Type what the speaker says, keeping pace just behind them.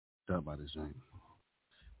up by this joint.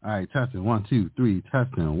 All right, testing 1, 2, 3.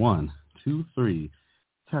 Testing 1, 2, 3.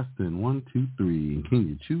 Testing 1, 2, 3. Can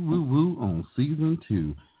you chew woo woo on season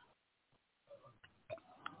 2?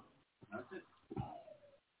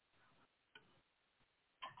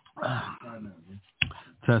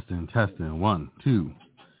 Testing 1, 2.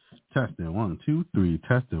 Testing 1, 2, 3.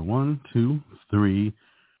 Testing 1, 2, 3,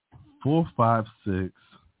 4, 5, 6.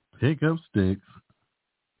 Pick up sticks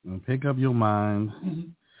and pick up your mind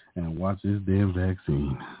and watch this damn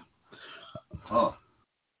vaccine. Oh.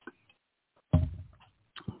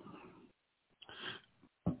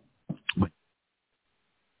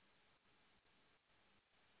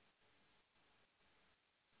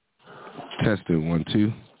 Testing 1,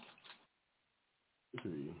 2.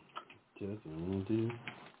 3. Testing 1, 2.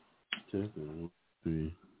 Testing 1,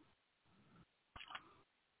 3.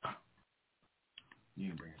 You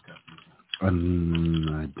didn't bring a cup. I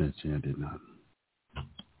did not.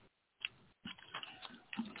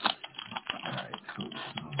 All right, cool.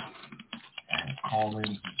 I have call-ins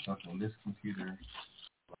and stuff on this computer,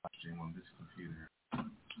 live stream on this computer.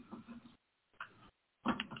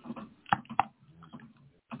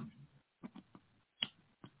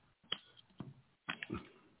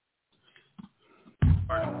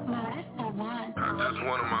 I just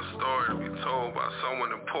wanted my story to be told by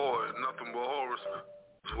someone important, nothing but horrors.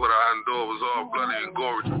 What I endured was all bloody and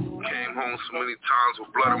gory. Came home so many times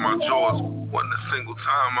with blood in my jaws. Wasn't a single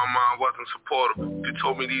time my mind wasn't supportive. You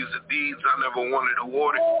told me these are deeds I never wanted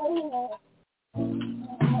awarded.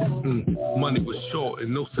 Money was short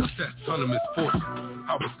and no success, ton of misfortune.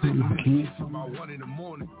 I was sitting about 1 in the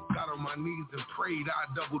morning, got on my knees and prayed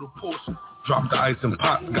I'd double the portion. Dropped the ice and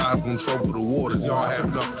pots, guys gon' trouble the waters. Y'all have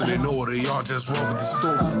nothing in order, y'all just wrong with the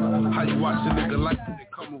story. How you watch a nigga like they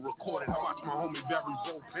come and record it? I watched my homie bury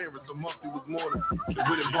both parents, a month he was mourning. They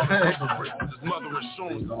went and bought a couple bricks with his mother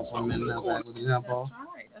insurance.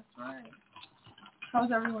 That's right.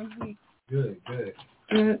 How's everyone's week? Good.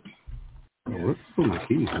 Oh, what's for my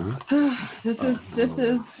keys, man? This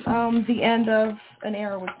is the end of an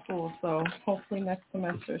era with school, so hopefully next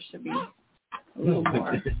semester should be a little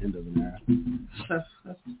more. End of an era.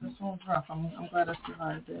 This one's rough. I'm glad I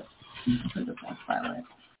survived it. Put this on silent.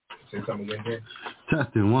 Say something again here.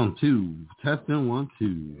 Testing 1, 2. Testing 1,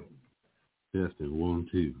 2. Testing 1,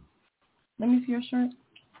 2. Let me see your shirt.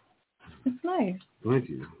 It's nice. Thank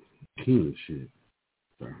you. Keen shit.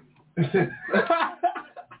 Sorry.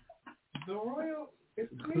 The Royal is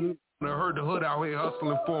clean. I heard the hood out here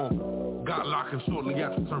hustling for him. Got locked and shortly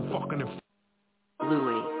after turned fucking and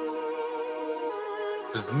Louis.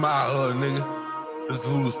 This my hood, nigga. This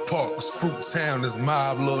Lewis Park, this Fruit Town, this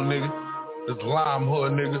mob little nigga. This Lime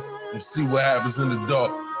hood, nigga. You see what happens in the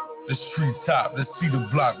dark. This street top, this Cedar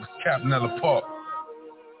Block, this Capinella Park.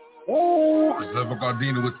 Oh, this Level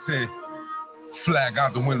Gardena with 10. Flag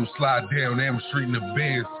out the window, slide down Am Street in the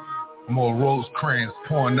Benz. More Rosecrans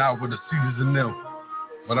pouring out with the Cedars in them.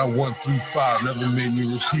 But I 135, never made me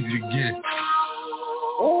repeat it again.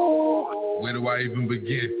 Oh, where do I even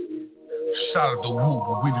begin? Shout out the woo,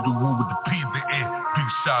 but we did the woo with the P at the end. Big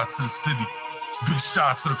shout to the city, big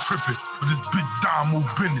shout to the crippin'. But this big dime move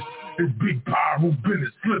business, this big power move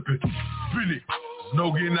business, slippin', spin it. There's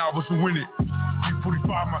no getting out but to win it. B45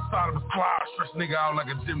 my side of the slide, stretch nigga out like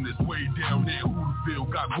a gymnast. Way down there, Hooterville,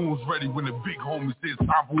 got goons ready when the big homie says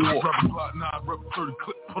time for war. Rep plot 9, rep 30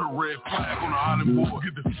 clip, put a red flag on the island board.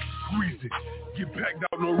 Get the squeeze it, get packed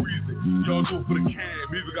out no reason. Y'all do it for the cam,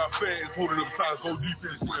 even got fans holding up sides, no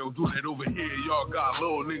defense. We don't do that over here, y'all got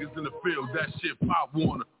little niggas in the field, that shit pop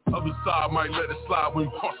water. Other side might let it slide when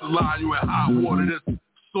you cross the line, you in hot water. That's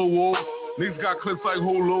so old. Niggas got clips like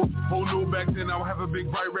Holo back then. I would have a big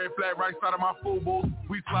bright red flag right side of my full balls.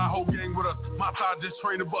 We fly whole gang with us. My side just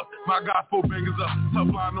train a bus. My guy 4 bangers up. Tough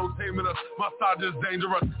line, no taming us. My side just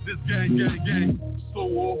dangerous. This gang. So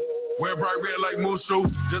old. Wear bright red like most shows.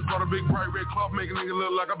 Just bought a big bright red cloth, making nigga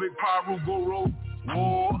look like a big pyro go roll.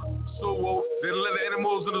 Whoa, so whoa. They let the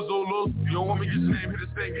animals in the Zolos. You don't want me to get your name, hit the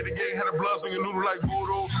state, get the gang, had the bloods on your noodle like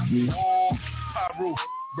Voodoo. Whoa, pyro.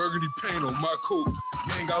 Burgundy paint on my coat.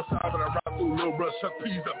 Gang outside, but I ride through. Little bruh, Chuck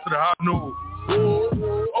P's up to the hot nose.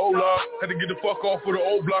 Oh, Lord, had to get the fuck off of the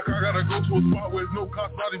old block. I gotta go to a spot where there's no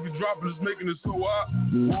cops. Body be dropping, just making it so hot.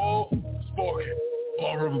 Whoa, sparking.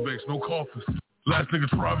 All Riverbanks, no coffins. Last nigga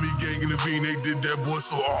tried me, gang intervene. They did that boy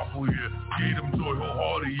so awful, yeah. Gave them joy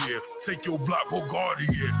wholehearted, yeah. Take your block, go guard it,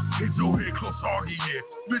 yeah. Hit your head close target, yeah.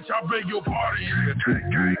 Bitch, I beg your pardon, yeah.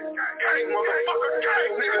 Gang, motherfucker, gang.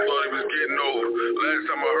 Niggas thought he was getting over. Last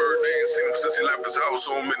time I heard, they ain't seen him since he left his house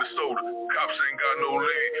on Minnesota. Cops ain't got no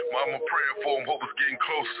lead. Mama praying for him, hope it's getting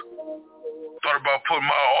closer. Thought about putting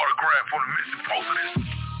my autograph on the missing poster.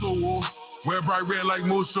 So Wear bright red like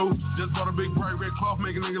Musho. Just bought a big bright red cloth,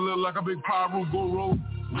 make a nigga look like a big pyro go roll.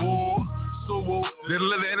 Whoa. So whoa. Then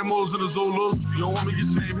let the animals in the Zolos. You don't want me to get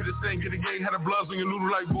same, hit the same, get a gang, had a bloods on your noodle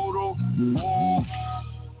like Bodo. Whoa.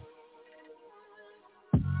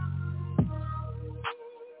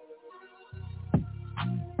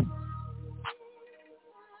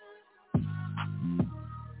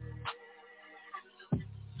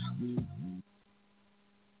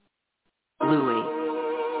 Louis.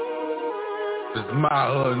 This is my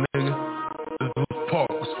hood, nigga. This is Park,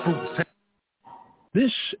 this fruit.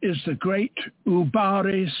 This is the great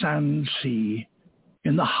Ubari Sand Sea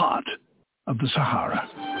in the heart of the Sahara.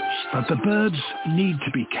 But the birds need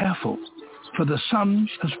to be careful, for the sun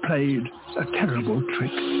has played a terrible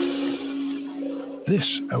trick. This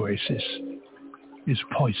oasis is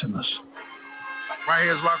poisonous. Right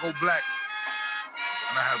here is where I go black,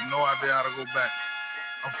 and I have no idea how to go back.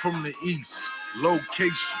 I'm from the east,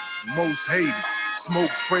 location, most hated,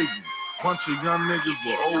 smoke fragrant. Bunch of young niggas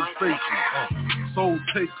with old faces, soul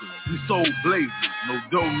takers, we sold blazers, no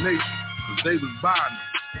donation, cause they was buying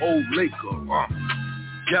it, old Laker,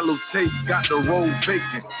 Yellow tape got the road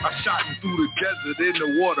vacant. I shot him through the desert in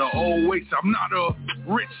the water, always. I'm not a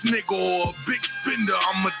rich nigga or a big spender,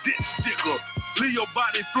 I'm a ditch digger. Leave your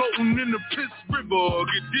body floating in the piss river.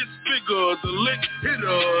 Get disfigured, the lick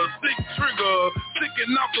hitter, stick trigger,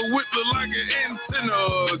 sticking out the whip look like an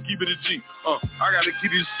antenna. Keep it a G, I gotta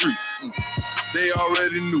keep it street. They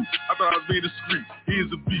already knew, I thought I was being discreet. Here's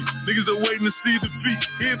a beat, niggas are waiting to see the beat.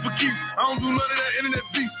 Here's for keeps, I don't do none of that internet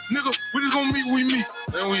beat. Nigga, we just gonna meet when we meet.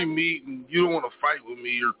 Then we meet and you don't wanna fight with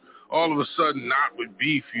me, or all of a sudden not with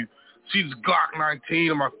beef. You see this Glock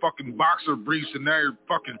 19 in my fucking boxer briefs and now you're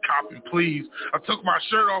fucking copping please. I took my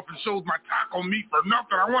shirt off and showed my taco meat for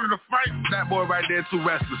nothing. I wanted to fight. That boy right there too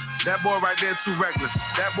restless. That boy right there too reckless.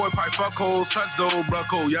 That boy probably fuck holes, touch the old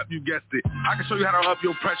brucko. Yep, you guessed it. I can show you how to up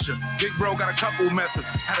your pressure. Big bro got a couple methods.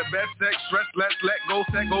 Had a best sex, stress, less, let go,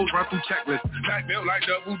 set goes, run through checklist. Back built like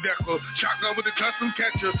double decker. Shotgun with a custom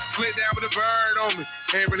catcher. Slid down with a bird on me.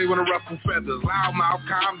 Ain't really wanna ruffle feathers. Loud mouth,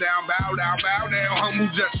 calm down, bow down,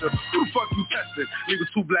 humble gesture. Who the fuck you testing? Niggas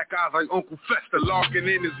two black eyes like Uncle Fester locking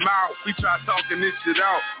in his mouth. We try talking this shit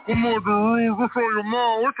out. What more the rules? What's on your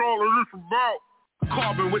mouth? What's all of this about?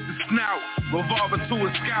 Carbon with the snout, revolver to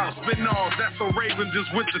a scout, spin off, that's a Raven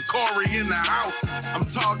just went to Corey in the house. I'm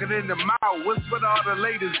talking in the mouth, what's with all the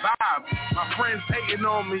latest vibes? My friends hating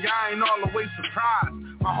on me, I ain't all the way surprised.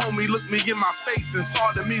 My homie looked me in my face and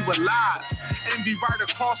salted me with lies. Envy right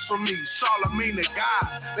across from me, Charlemagne the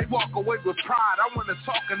God. They walk away with pride, I wanna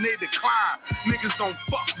talk and they decline. Niggas don't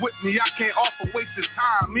fuck with me, I can't offer wasted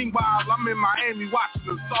time. Meanwhile, I'm in Miami watching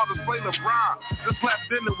the starters play LeBron. Just left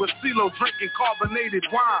dinner with CeeLo drinking carbonated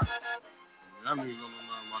wine. That nigga don't know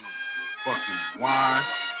nothing about no fucking wine.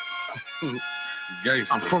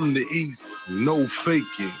 I'm from the east, no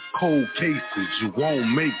faking. Cold cases, you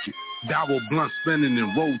won't make it. Double blunt spinning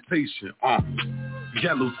in rotation.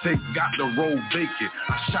 Yellow tape got the road vacant.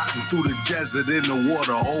 I shot him through the desert in the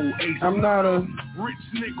water. Old ace. I'm not a rich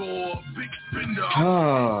nigga or a big spender.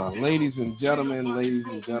 Ladies and gentlemen,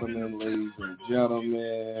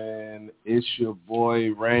 it's your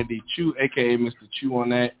boy Randy Chew, aka Mr. Chew on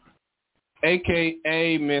that,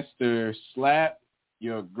 aka Mr. Slap,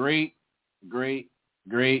 your great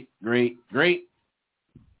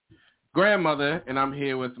grandmother, and I'm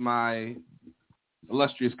here with my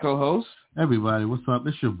illustrious co-host. Everybody, what's up?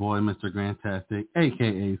 It's your boy, Mr. Grandtastic,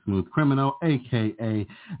 a.k.a. Smooth Criminal, a.k.a.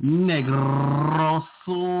 Negro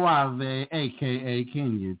Suave, a.k.a.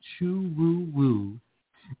 Can You Chew Woo Woo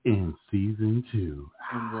in Season 2.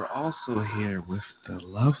 And we're also here with the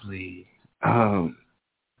lovely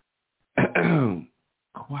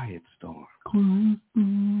Quiet Storm.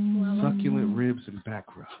 Succulent ribs and back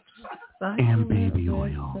rubs. And baby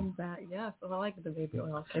oil. Yes, I like the baby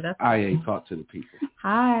oil. Okay, that's Talk to the people.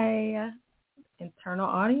 Hi. Internal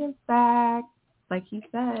audience back, like he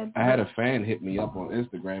said. I had a fan hit me up on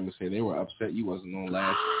Instagram and say they were upset you wasn't on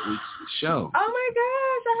last week's show. Oh my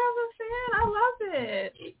gosh, I have a fan. I love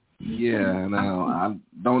it. Yeah, now I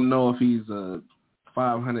don't know if he's a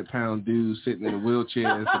 500-pound dude sitting in a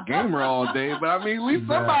wheelchair as a gamer all day, but I mean, at least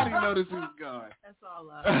somebody notices he's going. That's all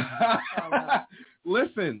love.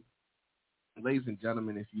 Listen, ladies and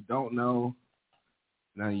gentlemen, if you don't know,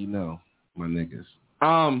 now you know, my niggas.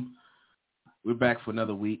 We're back for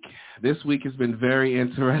another week. This week has been very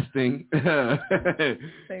interesting. Say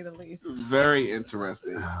the least. Very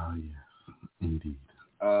interesting. Oh, yes, indeed.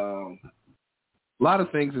 A lot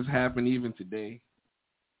of things has happened even today.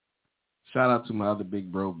 Shout out to my other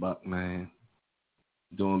big bro, Buck, man.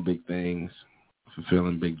 Doing big things,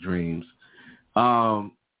 fulfilling big dreams.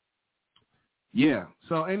 Yeah.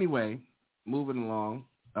 So anyway, moving along,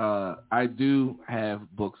 I do have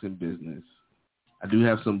books in business. I do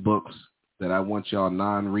have some books that I want y'all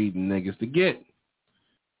non-reading niggas to get.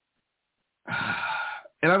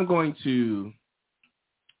 And I'm going to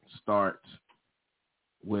start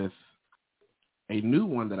with a new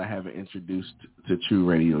one that I haven't introduced to True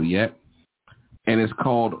Radio yet. And it's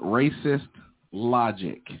called Racist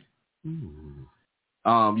Logic. You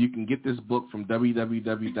can get this book from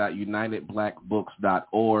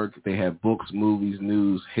www.unitedblackbooks.org. They have books, movies,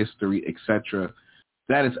 news, history, etc.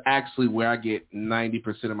 That is actually where I get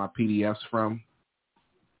 90% of my PDFs from.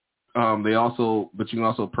 But you can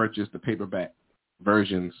also purchase the paperback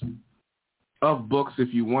versions of books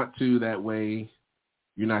if you want to. That way,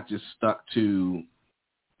 you're not just stuck to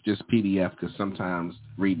just PDF, because sometimes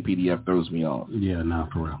reading PDF throws me off. Yeah,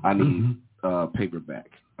 not for real. I need paperback.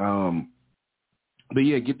 But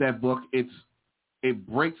yeah, get that book. It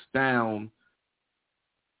breaks down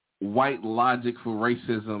white logic for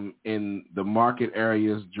racism in the market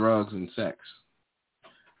areas, drugs, and sex.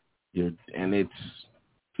 And it's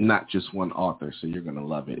not just one author, so you're gonna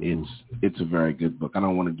love it. It's a very good book. I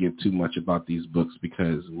don't want to give too much about these books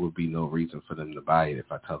because there will be no reason for them to buy it if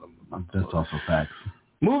I tell them about the book. Also facts.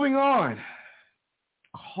 Moving on,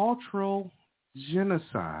 cultural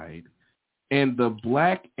genocide and the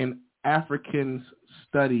Black and African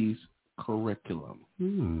Studies curriculum.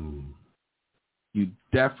 You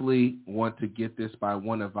definitely want to get this by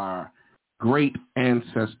one of our great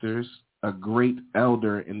ancestors, a great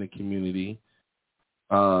elder in the community,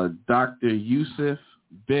 Dr. Yusuf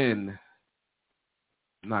bin.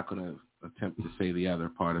 I'm not going to attempt to say the other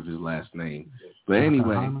part of his last name. But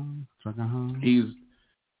anyway, he's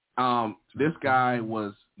this guy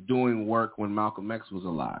was doing work when Malcolm X was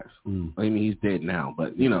alive. I mean, he's dead now,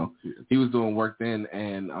 but he was doing work then,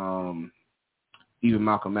 and even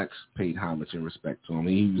Malcolm X paid homage and respect to him.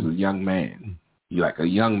 He was a young man, like a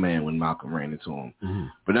young man when Malcolm ran into him.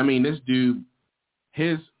 But I mean, this dude,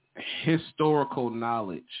 his historical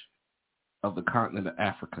knowledge of the continent of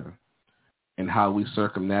Africa and how we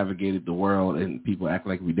circumnavigated the world, and people act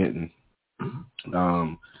like we didn't.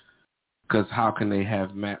 Because how can they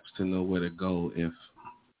have maps to know where to go if...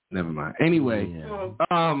 Never mind. Anyway,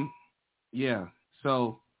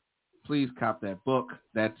 so please cop that book.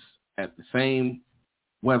 That's at the same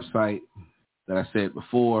website that I said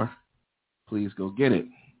before. Please go get it.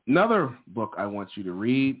 Another book I want you to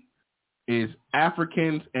read is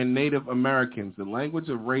Africans and Native Americans, The Language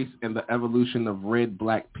of Race and the Evolution of Red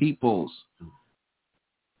Black Peoples.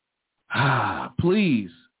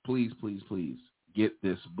 Please, please, please, please get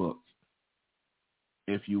this book.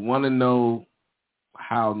 If you want to know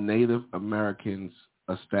how Native Americans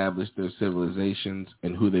established their civilizations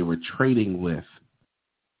and who they were trading with,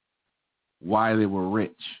 why they were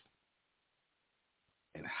rich,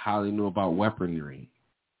 and how they knew about weaponry,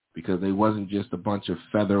 because they wasn't just a bunch of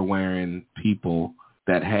feather-wearing people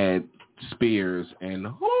that had spears and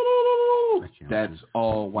that's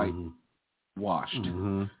all white-washed.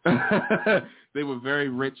 They were very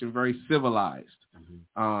rich and very civilized.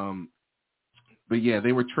 But yeah,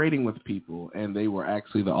 they were trading with people, and they were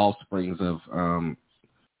actually the offsprings of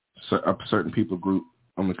a certain people group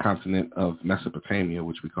on the continent of Mesopotamia,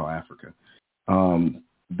 which we call Africa.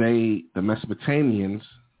 The Mesopotamians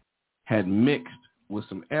had mixed with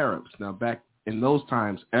some Arabs. Now, back in those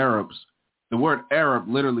times, Arabs, the word Arab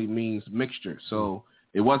literally means mixture. So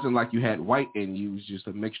it wasn't like you had white in you. It was just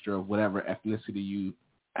a mixture of whatever ethnicity you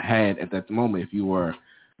had at that moment. If you were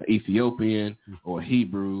an Ethiopian or a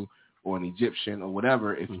Hebrew or an Egyptian or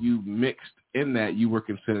whatever, if you mixed in that, you were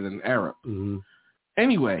considered an Arab.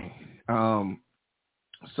 Anyway,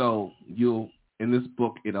 so in this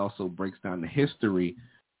book, it also breaks down the history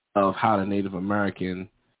of how the Native American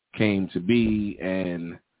came to be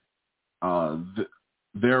and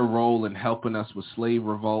their role in helping us with slave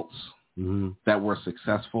revolts that were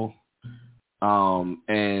successful,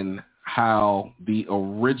 and how the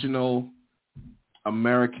original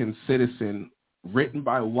American citizen written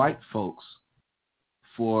by white folks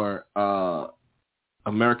for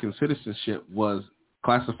American citizenship was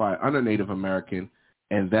classified under Native American,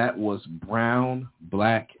 and that was brown,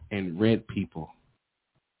 black, and red people.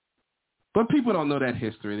 But people don't know that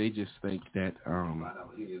history. They just think that,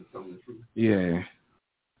 yeah.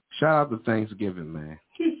 Shout out to Thanksgiving, man.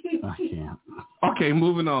 I can't. Okay,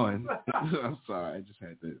 moving on. I'm sorry. I just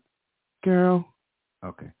had to. Girl.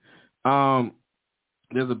 Okay.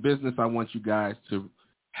 There's a business I want you guys to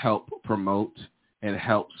help promote and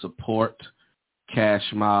help support.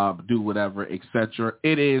 Cash Mob, do whatever, etc.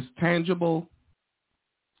 It is Tangible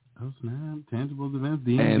Oh, snap. Tangibles Events,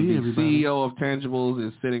 DMV, and the everybody. CEO of Tangibles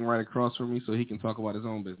is sitting right across from me so he can talk about his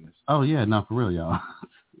own business. Oh, yeah, no, for real, y'all.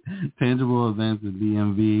 Tangible Events at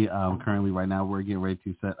DMV. Currently, right now, we're getting ready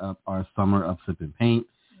to set up our Summer of Sip and Paint.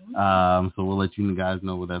 So we'll let you guys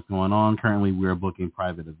know what that's going on. Currently, we're booking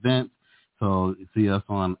private events. So see us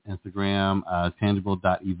on Instagram,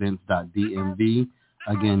 tangible.events.dmv.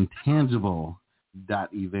 Again,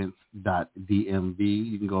 tangible.events.dmv.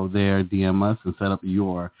 You can go there, DM us, and set up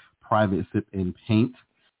your private sip and paint.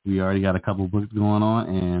 We already got a couple books going on,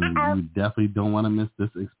 and you definitely don't want to miss this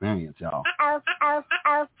experience, y'all.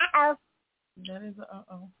 That is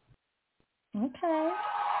uh-oh. Okay.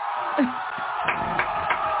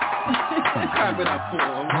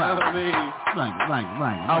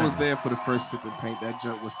 I was there for the first sip and paint. That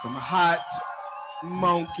joke was some hot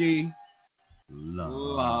monkey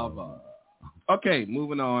lava. Okay,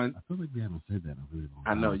 moving on. I feel like we haven't said that in a really long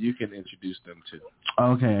time. I know. You can introduce them too.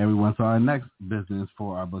 Okay, everyone. So our next business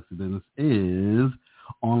for our books of business is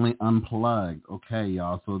Only Unplugged. Okay,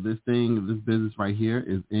 y'all. So this business right here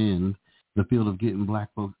is in the field of getting Black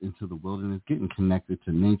folks into the wilderness, getting connected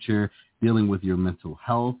to nature, dealing with your mental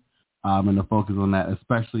health, and the focus on that,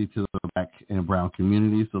 especially to the Black and Brown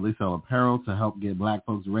community. So they sell apparel to help get Black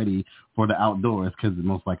folks ready for the outdoors, because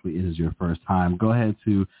most likely it is your first time. Go ahead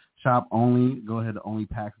to shop only. Go ahead to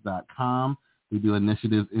onlypacks.com. We do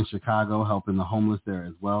initiatives in Chicago helping the homeless there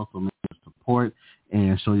as well. So make sure to support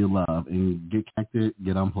and show your love and get connected,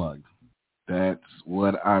 get unplugged. That's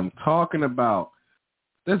what I'm talking about.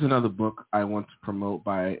 There's another book I want to promote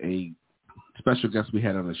by a special guest we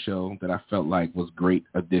had on the show that I felt like was a great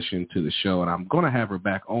addition to the show, and I'm going to have her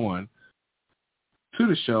back on to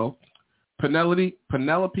the show.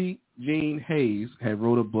 Penelope Jean Hayes had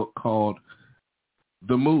wrote a book called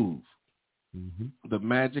The Move, The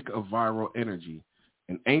Magic of Viral Energy,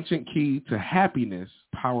 an ancient key to happiness,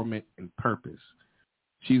 empowerment, and purpose.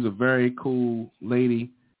 She's a very cool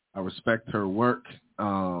lady. I respect her work.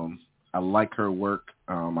 I like her work.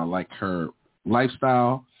 I like her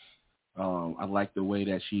lifestyle. I like the way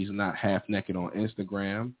that she's not half naked on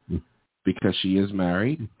Instagram because she is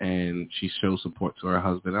married and she shows support to her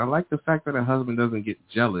husband. I like the fact that her husband doesn't get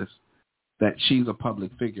jealous that she's a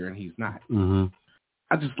public figure and he's not.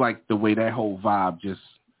 I just like the way that whole vibe just,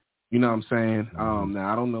 you know what I'm saying?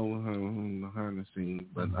 Now I don't know her in the scene,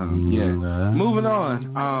 but yeah. Moving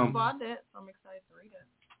on. I just bought it, so I'm excited to read it.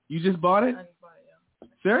 You just bought it? I just bought it, yeah.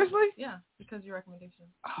 Seriously? Yeah, because of your recommendation.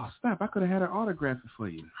 Oh, stop. I could have had her autograph it for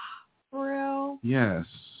you. For real? Yes.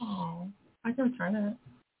 Oh, I can return it.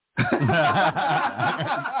 I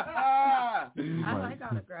like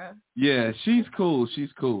autographs. Yeah, she's cool.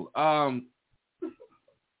 She's cool.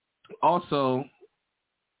 Also,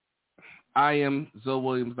 I am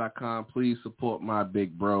ZoeWilliams.com. Please support my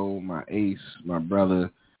big bro, my ace, my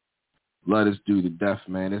brother. Let us do the death,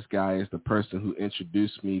 man. This guy is the person who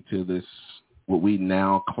introduced me to this, what we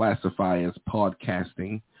now classify as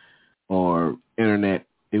podcasting or internet.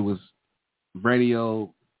 It was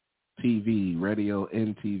radio TV, radio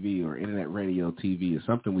NTV, or internet radio TV, or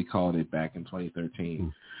something we called it back in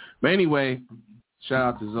 2013. But anyway,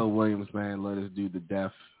 shout out to Zoe Williams, man. Let us do the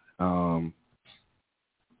death.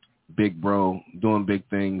 Big bro, doing big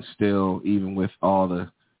things still, even with all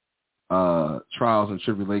the trials and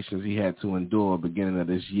tribulations he had to endure beginning of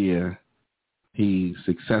this year. He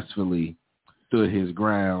successfully stood his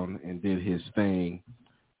ground and did his thing.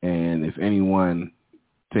 And if anyone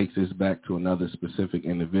takes this back to another specific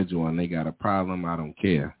individual and they got a problem, I don't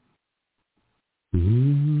care.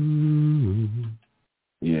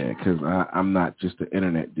 Yeah, because I'm not just an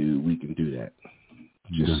internet dude. We can do that.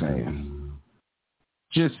 Just saying.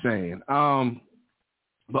 Just saying.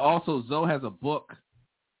 But also, Zoe has a book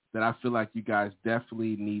that I feel like you guys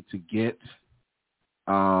definitely need to get.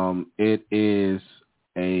 It is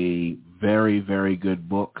a very, very good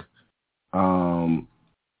book.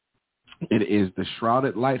 It is The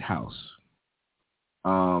Shrouded Lighthouse.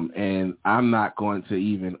 And I'm not going to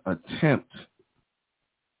even attempt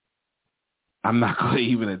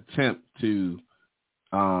to,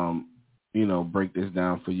 break this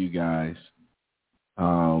down for you guys.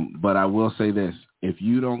 But I will say this. If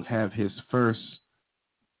you don't have his first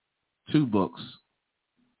 2 books,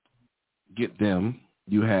 get them.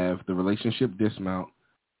 You have The Relationship Dismount,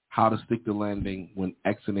 How to Stick the Landing When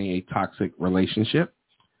Exiting a Toxic Relationship.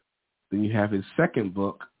 Then you have his second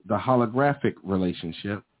book, The Holographic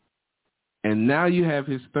Relationship. And now you have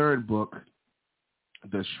his third book,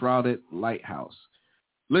 The Shrouded Lighthouse.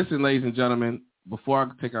 Listen, ladies and gentlemen, before I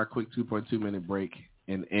take our quick 2.2-minute break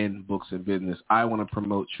and end books and business, I want to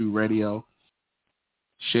promote True Radio.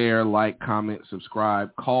 Share, like, comment,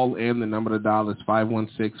 subscribe. Call in. The number to dial is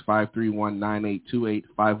 516-531-9828,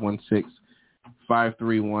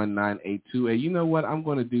 516-531-9828. You know what? I'm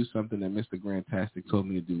going to do something that Mr. Grandtastic told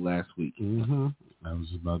me to do last week. Mm-hmm. I was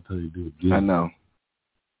just about to tell you to do it again. I know.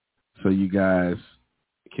 So you guys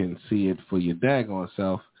can see it for your daggone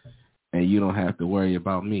self, and you don't have to worry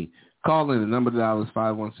about me. Call in. The number to dial is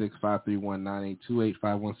 516-531-9828,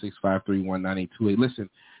 516-531-9828. Listen,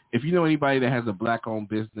 if you know anybody that has a black-owned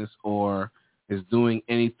business or is doing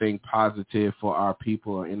anything positive for our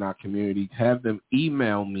people or in our community, have them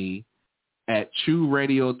email me at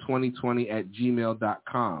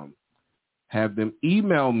trueradio2020@gmail.com. Have them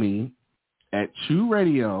email me at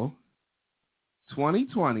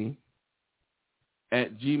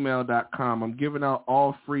trueradio2020@gmail.com. I'm giving out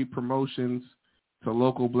all free promotions to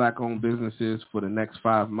local black-owned businesses for the next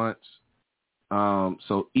 5 months.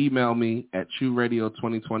 So email me at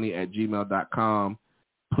trueradio2020@gmail.com.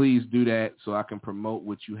 Please do that so I can promote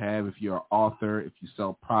what you have if you're an author, if you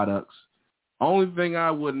sell products. Only thing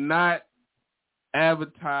I would not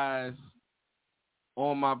advertise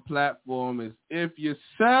on my platform is if you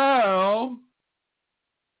sell.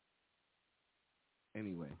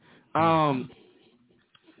 Anyway,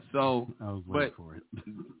 so I was waiting for it.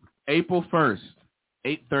 April 1st,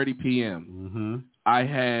 8:30 p.m. Mm-hmm. I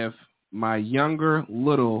have my younger,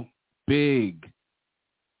 little, big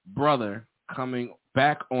brother coming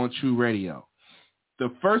back on True Radio. The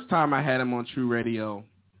first time I had him on True Radio,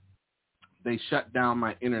 they shut down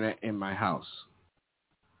my internet in my house.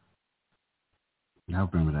 I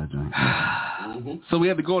remember that, Johnny. So we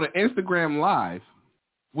had to go to Instagram Live,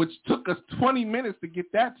 which took us 20 minutes to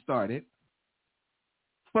get that started.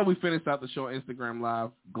 But we finished out the show on Instagram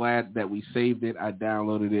Live. Glad that we saved it. I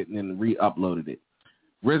downloaded it and then re-uploaded it.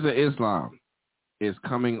 Rizza Islam is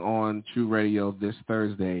coming on True Radio this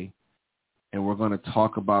Thursday, and we're going to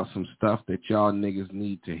talk about some stuff that y'all niggas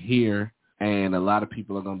need to hear, and a lot of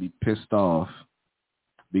people are going to be pissed off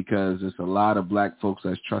because there's a lot of black folks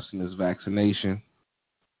that's trusting this vaccination.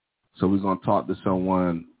 So we're going to talk to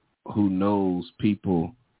someone who knows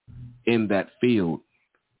people in that field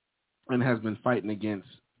and has been fighting against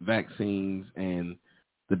vaccines and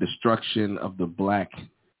the destruction of the black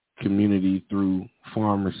community through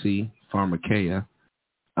pharmakeia.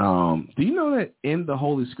 Do you know that in the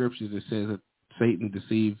Holy Scriptures it says that Satan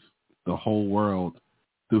deceived the whole world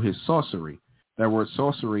through his sorcery? That word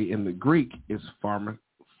sorcery in the Greek is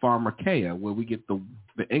pharmakeia, where we get the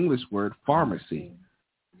English word pharmacy.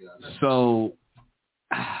 So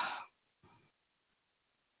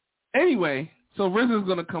anyway, so Rizza's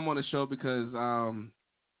going to come on the show because, I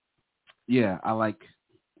like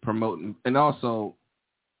promoting. And also,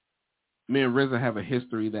 me and Rizza have a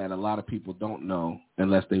history that a lot of people don't know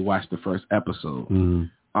unless they watch the first episode.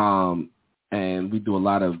 Mm-hmm. And we do a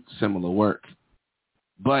lot of similar work.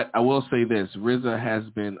 But I will say this, Rizza has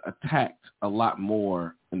been attacked a lot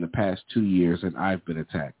more in the past 2 years than I've been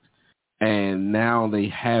attacked. And now they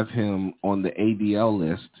have him on the ADL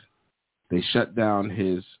list. They shut down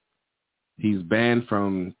he's banned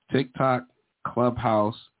from TikTok,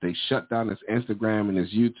 Clubhouse. They shut down his Instagram and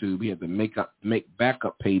his YouTube. He had to make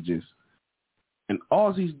backup pages. And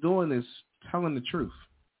all he's doing is telling the truth.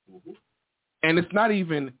 Mm-hmm. And it's not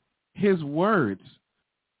even his words.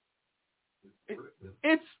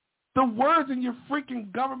 It's the words in your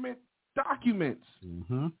freaking government documents.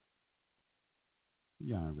 Mm-hmm.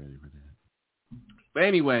 Yeah, I'm ready for that. But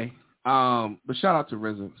anyway, but shout out to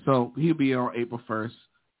Rizza. So he'll be on April 1st.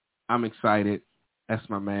 I'm excited. That's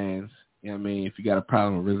my man's. You know what I mean? If you got a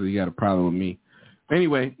problem with Rizza, you got a problem with me. But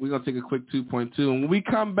anyway, we're going to take a quick 2.2. And when we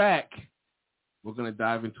come back, we're going to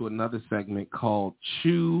dive into another segment called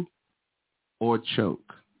Chew or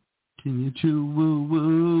Choke. Can you chew woo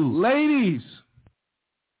woo? Ladies.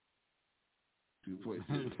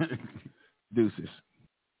 2.2. Deuces.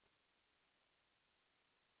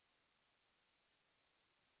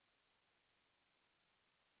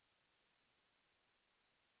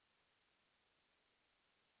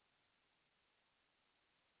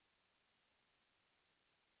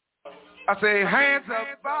 I say hands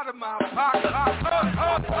up out of my pocket.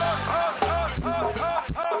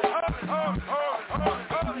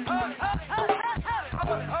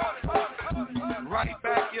 Right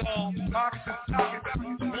back, y'all. Pockets and sockets.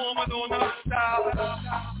 Woman on the style.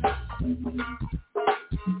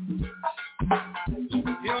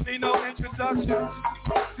 You don't need no introduction.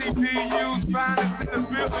 CPU's finest in the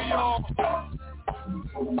building, y'all.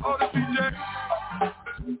 Oh, the DJ.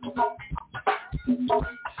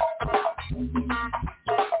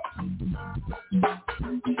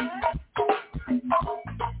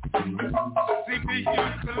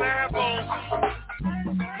 CPU's collabo.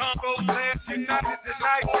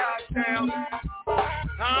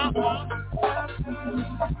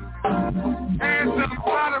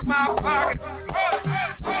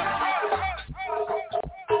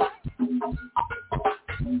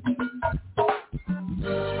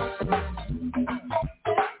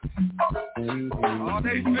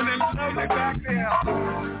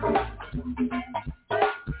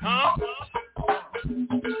 Huh?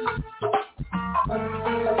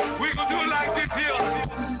 We gonna do it like this here.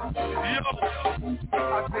 Yo, I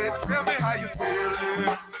said, tell me how you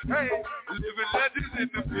feeling. Hey, living legends in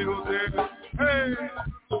the building. Hey,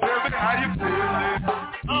 tell me how you feeling.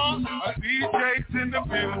 DJ's in the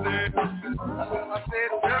building. I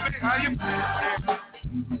said, tell me how you feeling.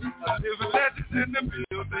 Living legends in the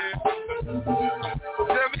building.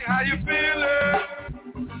 Tell me how you feeling.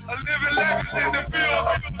 Living legends in the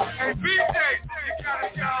building. Hey, BJ, you gotta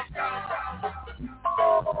shout.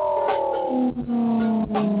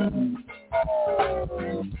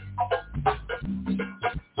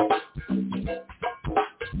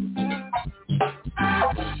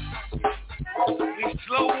 He's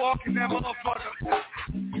slow walking that motherfucker.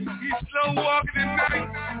 He's slow walking tonight.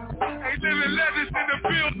 Hey, living legends in the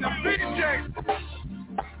building. BJ,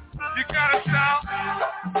 you gotta shout.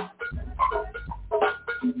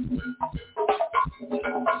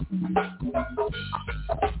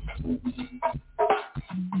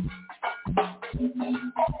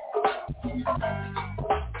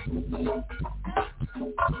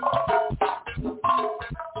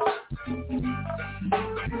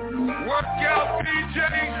 Work out, BJ.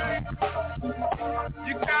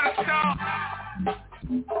 You gotta stop.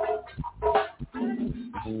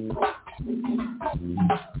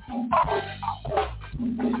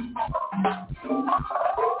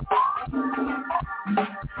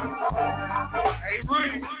 Hey,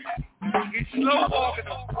 Rudy, he's slow walking.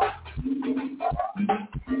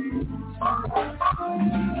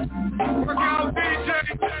 Work out, BJ.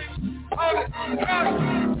 Hold it.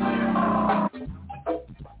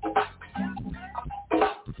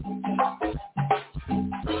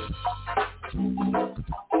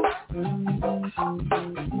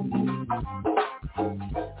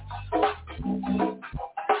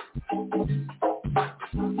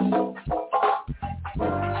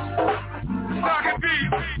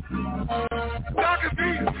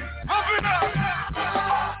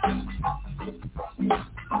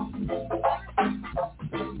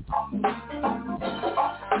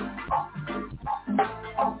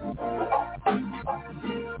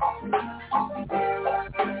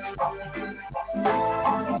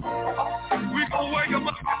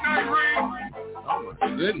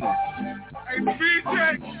 Goodness. Hey, BJ,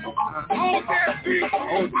 hold that beat.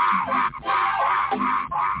 Oh my God.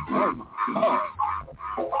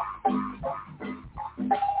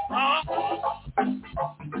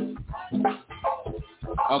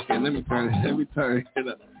 Okay, let me turn it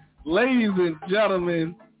up. Ladies and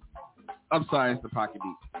gentlemen, I'm sorry, it's the pocket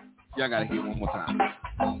beat. Y'all gotta hear it one more time.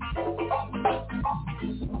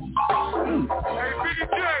 Hey,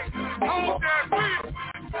 BJ, hold that beat.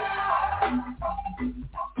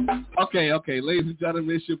 Okay, ladies and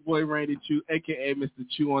gentlemen, it's your boy Randy Chew, a.k.a. Mr.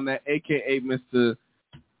 Chew on that, a.k.a. Mr.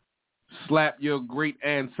 Slap Your Great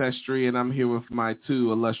Ancestry, and I'm here with my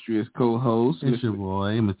two illustrious co-hosts. It's your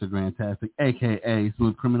boy, Mr. Grandtastic, a.k.a.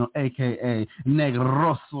 Smooth Criminal, a.k.a.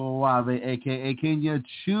 Negro Suave, a.k.a. Kenya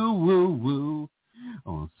Chew Woo Woo,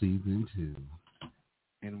 on season 2.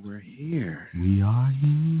 And we're here. We are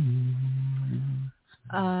here.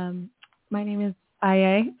 My name is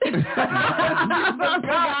IA. I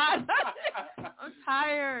forgot. I'm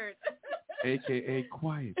tired. A.k.a.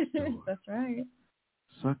 Quiet Store. That's right.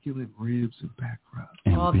 Succulent ribs and back rubs.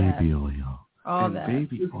 And all baby that. oil. All and that.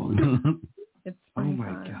 Baby oil. It's oh springtime.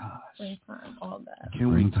 my gosh. Springtime, all that.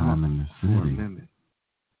 Can we talk in the for a city. minute?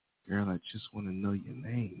 Girl, I just want to know your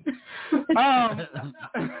name. I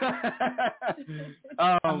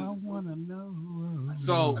want to know.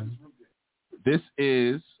 So, this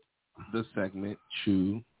is the segment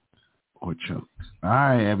Chew or Choke. All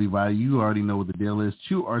right, everybody. You already know what the deal is.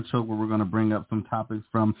 Chew or Choke, where we're going to bring up some topics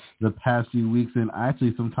from the past few weeks, and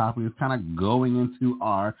actually some topics kind of going into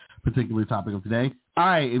our particular topic of today. All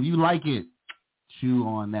right, if you like it, chew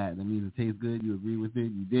on that. That means it tastes good. You agree with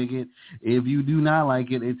it. You dig it. If you do not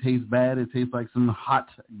like it, it tastes bad. It tastes like some hot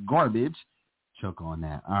garbage. Choke on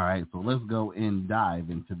that. All right, so let's go and dive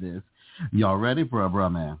into this. Y'all ready for a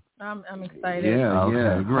bruh man? I'm excited. Yeah, okay,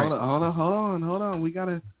 yeah. Great. Hold on. We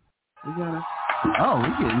gotta. Oh, we're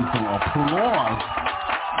getting some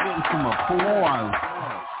applause.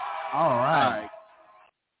 All right.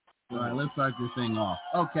 All right, let's start this thing off.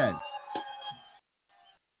 Okay.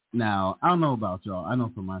 Now, I don't know about y'all. I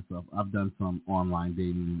know for myself, I've done some online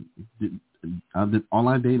dating. Did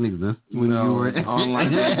online dating exist when you were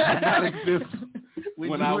online dating did not exist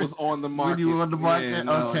when I was on the market. When you were on the market? Yeah,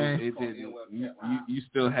 no, okay. it didn't. You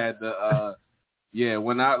still had the Yeah,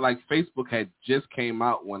 when I Facebook had just came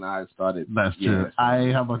out when I started. That's true. So,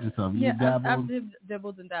 how about yourself? You dabbled? I've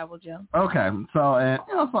dibbled and dabbled, yeah. Okay, so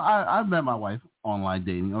so I met my wife online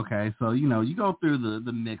dating. Okay, so you go through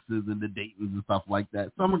the mixes and the datings and stuff like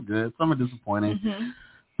that. Some are good, some are disappointing. Mm-hmm.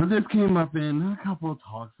 But this came up in a couple of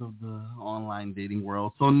talks of the online dating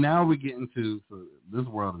world. So now we get into this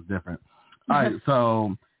world is different. All right,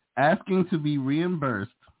 so asking to be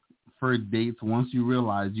reimbursed for dates once you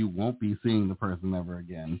realize you won't be seeing the person ever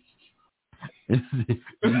again. Do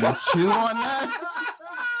you chew on that?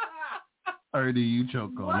 Or do you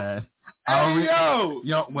choke on that?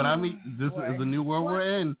 When I meet, this is the new world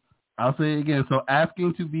we're in. I'll say it again. So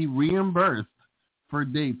asking to be reimbursed for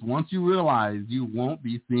dates once you realize you won't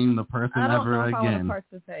be seeing the person ever again. I don't know if I want to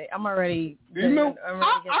participate. I'm already. I'm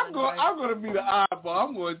going to be the oddball.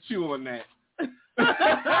 I'm going to chew on that.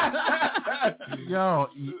 Yo,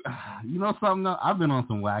 you know something? I've been on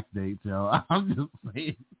some whack dates, yo. I'm just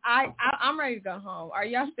saying. I'm ready to go home. Are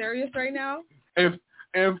y'all serious right now? If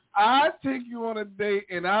I take you on a date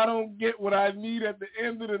and I don't get what I need at the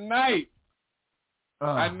end of the night,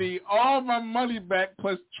 I need all my money back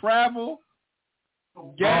plus travel,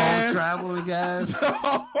 gas. Travel and gas.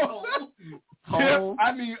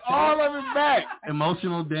 I need all of it back.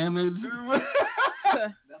 Emotional damage.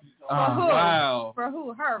 Wow. For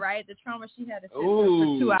who? Her, right? The trauma she had to sit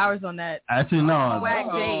for 2 hours on that. Actually, no. Whack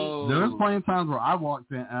date. There was plenty of times where I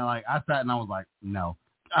walked in and I sat and I was like, no.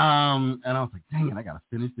 And I was like, dang it, I gotta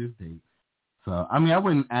finish this date. So I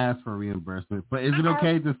wouldn't ask for reimbursement, but is it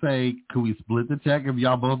okay to say, could we split the check if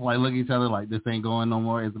y'all both look at each other like this ain't going no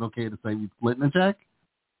more? Is it okay to say we splitting the check?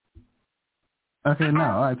 Okay, no.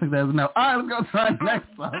 All right, take that as a no. All right, let's go to our next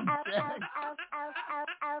subject.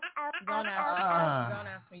 Don't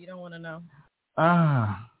ask me. You don't want to know.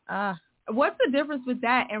 What's the difference with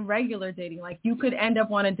that and regular dating? Like, you could end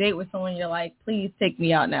up on a date with someone you're like, please take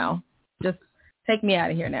me out now. Just take me out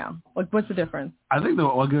of here now. Like, what's the difference? I think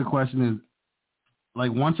a good question is,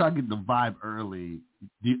 like, once y'all get the vibe early,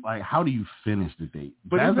 how do you finish the date?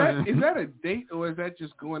 But is that a date or is that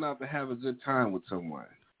just going out to have a good time with someone?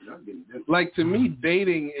 Like, to me,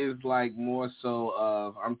 dating is like more so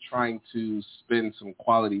of I'm trying to spend some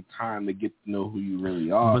quality time to get to know who you really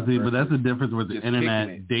are. But that's the difference with the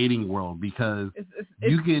internet dating world, because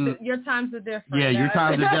your times are different. Yeah, your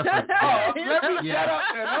times are different. Let me shut up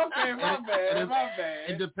then. Okay, my bad.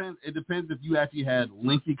 It depends if you actually had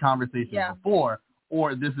lengthy conversations before,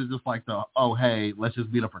 or this is just like hey, let's just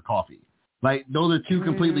meet up for coffee. Like, those are two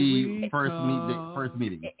completely first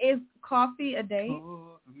meetings. Is coffee a date?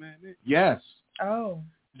 Yes. Oh.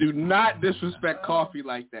 Do not disrespect coffee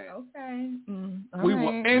like that. Okay. We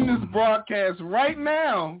will end this broadcast right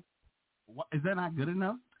now. What, is that not good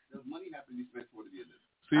enough? Does money have to be spent for the end?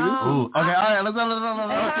 See this? Okay, all right, let's go.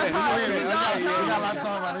 Okay, we got a lot to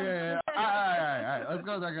talk about here. All right, let's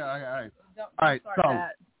go. All right,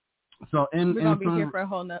 so we're gonna be here for a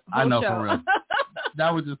whole show. I know, for real.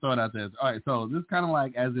 That was just thrown out there. All right, so this is kind of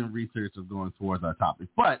like as in research of going towards our topic.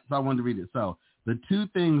 But so I wanted to read it. So the two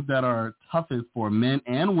things that are toughest for men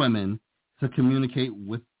and women to communicate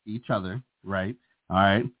with each other, right? All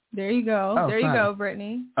right. There you go. Oh, you go,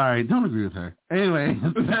 Brittany. All right, don't agree with her. Anyway.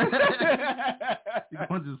 You're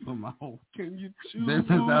going to just put my whole... Can you chew?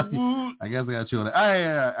 I guess I got to chew on it. All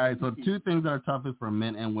right. So two things that are toughest for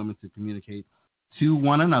men and women to communicate to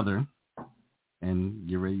one another, and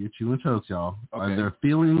get ready your chew and chokes, y'all, are their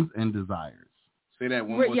feelings and desires. Say that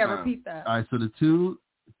one more time. Yeah, repeat that. All right, so the two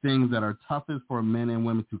things that are toughest for men and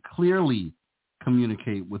women to clearly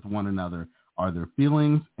communicate with one another are their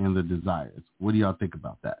feelings and their desires. What do y'all think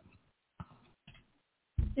about that?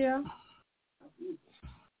 Yeah.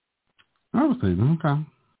 I would say, okay.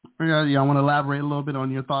 Y'all want to elaborate a little bit on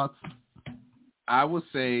your thoughts? I would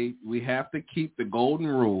say we have to keep the golden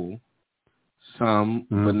rule, some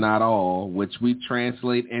but not all, which we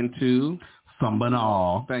translate into some but not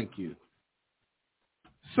all. Thank you.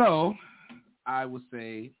 So I would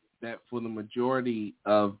say that for the majority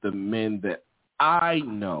of the men that I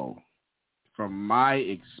know, from my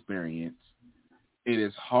experience, it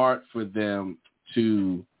is hard for them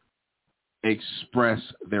to express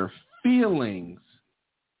their feelings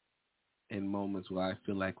in moments where I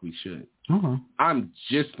feel like we should. I'm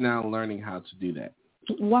just now learning how to do that.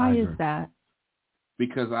 Why is that?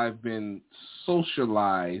 Because I've been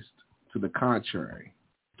socialized to the contrary.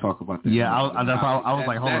 Talk about that. Yeah, I was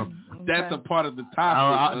like, hold on. That's a part of the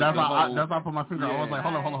topic. That's why I put my finger. I was like,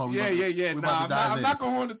 hold on. Yeah. No, I'm not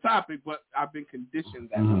going on the topic, but I've been conditioned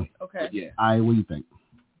that way. Okay. But yeah. What do you think?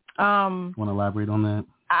 Want to elaborate on that?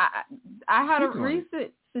 I had a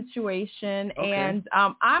recent situation, and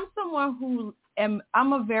I'm someone who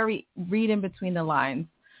I'm a very read in between the lines.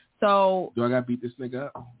 So do I gotta beat this nigga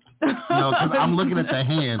up? No, because I'm looking at the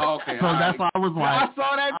hand. Okay, so that's why I was like, I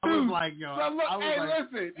saw that too. I was like, yo, so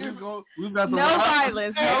look, listen, we've got to no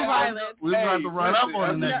violence, no violence. We've got to run up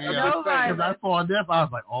on the nigga, no violence. Because I saw this, I was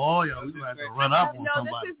like, oh, yo, we've got to run up on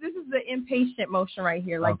somebody. No, this is the impatient motion right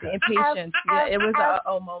here, like the impatience. Yeah, it was a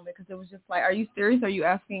oh moment because it was just like, are you serious? Are you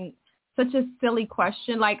asking such a silly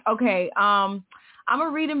question? Like, okay, I'm a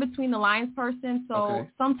read in between the lines person, so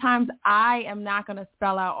sometimes I am not going to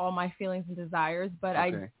spell out all my feelings and desires, but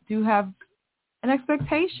I do have an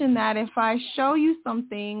expectation that if I show you some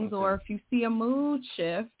things or if you see a mood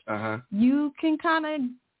shift, you can kind of,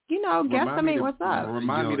 guesstimate what's up.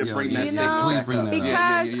 Remind me to bring that up. Please bring that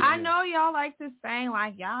because I know y'all like this thing,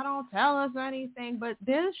 like, y'all don't tell us anything, but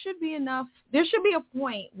there should be enough. There should be a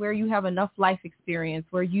point where you have enough life experience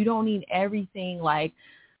where you don't need everything, like,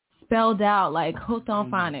 spelled out, like hooked on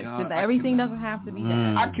phonics. God, everything doesn't have to be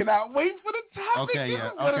that. I cannot wait for the topic. Okay,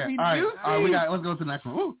 yeah. Okay. All right, let's go to the next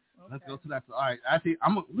one. Ooh. Let's go to that. All right, actually,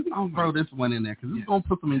 we're going to throw this one in there because it's going to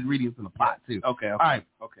put some ingredients in the pot, too. Okay. All right.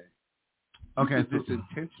 Okay. So this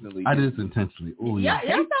intentionally. I did this intentionally. Oh, yeah.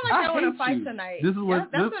 Y'all sound like y'all want to fight tonight. This is what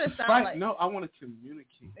that's what it sounds like. No, I want to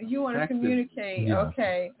communicate. You want to communicate. Yeah.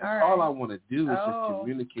 Okay. All right. All I want to do is just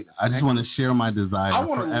communicate. I just want to share my desire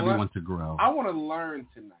for everyone to grow. I want to learn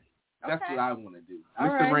tonight. That's what I want to do.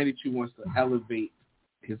 Mr. Rainy Chu wants to elevate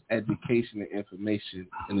his education and information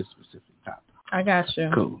in a specific topic. I got you.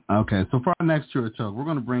 Cool. Okay, so for our next True or Choke, we're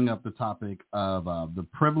going to bring up the topic of the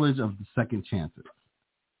privilege of the second chances.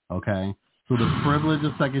 Okay, so the privilege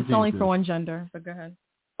of second chances. It's only for one gender, but go ahead.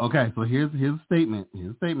 Okay, so here's his statement.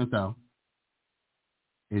 His statement, though.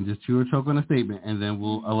 And just True or Choke on the statement, and then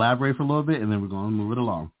we'll elaborate for a little bit, and then we're going to move it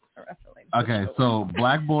along. Okay, so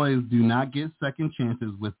black boys do not get second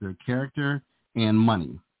chances with their character and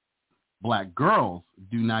money. Black girls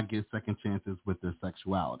do not get second chances with their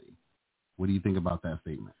sexuality. What do you think about that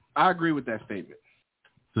statement? I agree with that statement.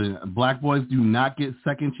 So black boys do not get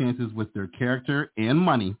second chances with their character and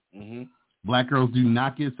money. Mm-hmm. Black girls do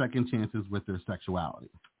not get second chances with their sexuality.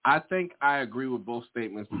 I think I agree with both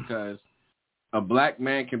statements because a black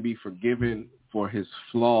man can be forgiven for his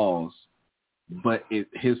flaws, but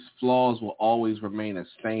his flaws will always remain a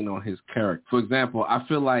stain on his character. For example, I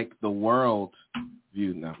feel like the world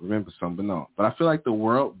views, now remember something, but I feel like the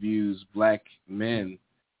world views black men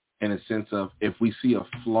in a sense of if we see a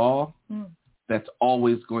flaw, that's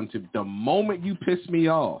always going to, the moment you piss me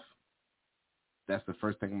off, that's the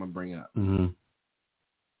first thing I'm going to bring up. Mm-hmm.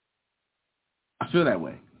 I feel that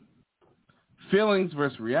way. Feelings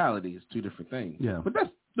versus reality is two different things. Yeah. But that's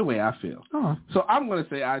the way I feel. Oh. So I'm going to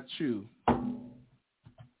say I chew.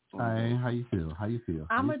 Hi, how you feel?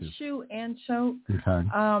 I'm a chew and choke.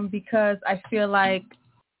 Okay. Because I feel like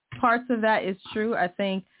parts of that is true. I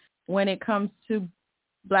think when it comes to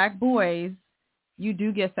black boys, you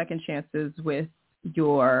do get second chances with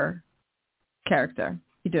your character.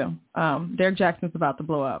 You do. Derek Jackson's about to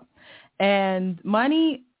blow up. And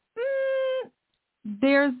money,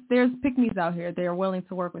 there's pick-me's out here. They're willing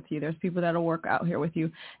to work with you. There's people that'll work out here with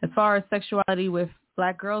you. As far as sexuality with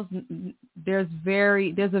black girls, there's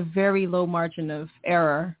a very low margin of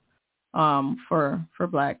error for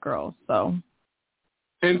black girls. So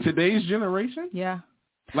in today's generation? Yeah.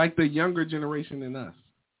 Like the younger generation than us?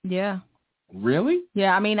 Yeah. Really?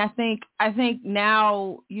 Yeah, I mean, I think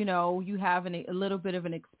now, you have a little bit of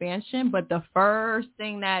an expansion, but the first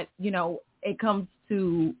thing that, it comes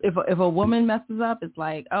to, if a woman messes up, it's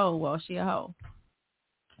like, oh, well, she a hoe.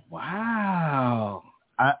 Wow.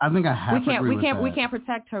 I think I have to agree with that. We can't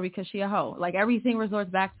protect her because she a hoe. Like, everything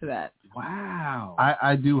resorts back to that. Wow.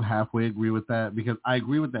 I do halfway agree with that because I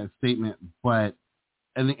agree with that statement, but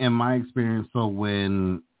in my experience, so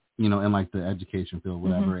when, in like the education field,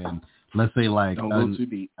 whatever, and let's say like don't go too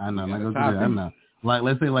deep. I know, not go too deep. I know. Like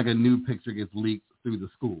let's say like a new picture gets leaked through the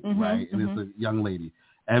school, right? And it's a young lady.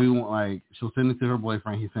 Everyone like she'll send it to her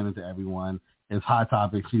boyfriend. He sent it to everyone. It's hot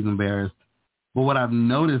topic. She's embarrassed. But what I've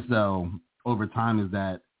noticed though over time is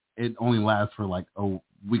that it only lasts for like a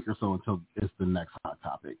week or so until it's the next hot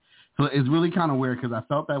topic. So it's really kind of weird because I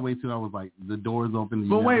felt that way too. I was like, the door's open.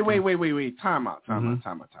 But wait. Time out.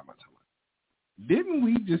 Didn't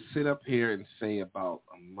we just sit up here and say about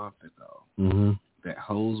a month ago that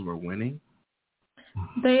hoes were winning?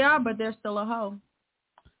 They are, but they're still a hoe.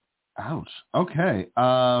 Ouch. Okay.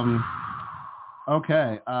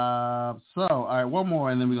 Okay. So, all right, one more,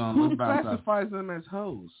 and then we're going to look back. Who classifies them as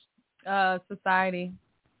hoes? Society.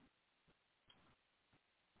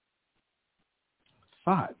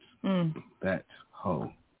 Thoughts. That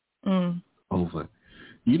hoe. Over.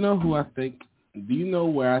 You know who I think? Do you know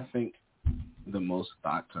where I think the most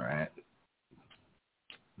thoughts are at.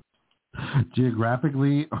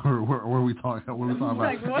 Geographically, or where are we talking? What are we talking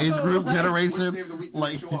about? Like, Age group, generation?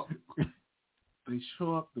 Like, they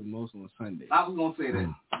show up the most on Sunday. I was gonna say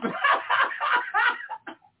that.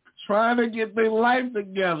 Trying to get their life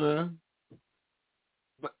together.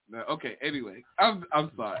 But okay, anyway, I'm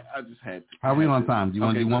sorry. I just had to. How are we on time? Do you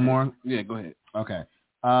want to do one more? Yeah, go ahead. Okay.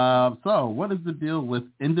 So what is the deal with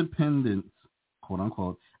independence, quote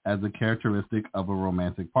unquote, as a characteristic of a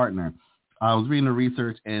romantic partner? I was reading the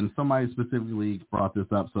research and somebody specifically brought this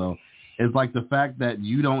up. So it's like the fact that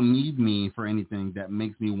you don't need me for anything that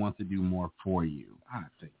makes me want to do more for you. I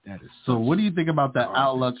think that is so. What do you think about that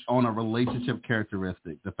outlook on a relationship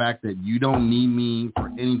characteristic? The fact that you don't need me for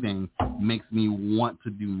anything makes me want to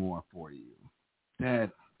do more for you. That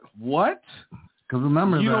what? Because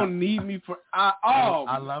remember, you that, don't need me for.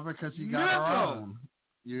 I love her because she got her own.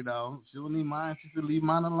 You know, she don't need mine. She should leave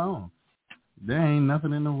mine alone. There ain't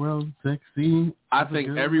nothing in the world sexy. I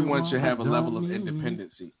think everyone should have a level of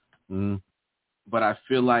independency. But I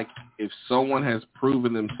feel like if someone has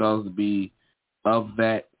proven themselves to be of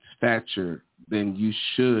that stature, then you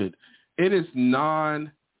should. It is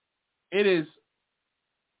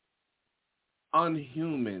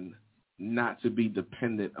unhuman not to be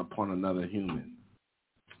dependent upon another human.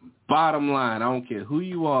 Bottom line, I don't care who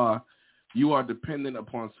you are dependent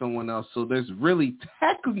upon someone else. So there's really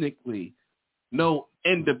technically no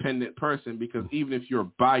independent person, because even if you're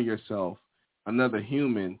by yourself, another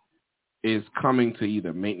human is coming to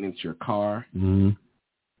either maintenance your car,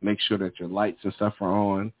 make sure that your lights and stuff are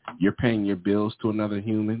on, you're paying your bills to another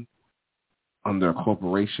human under a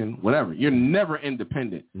corporation, whatever. You're never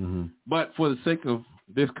independent. But for the sake of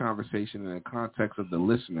this conversation and the context of the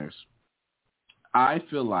listeners, I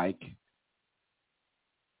feel like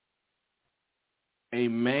a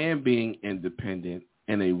man being independent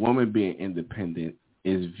and a woman being independent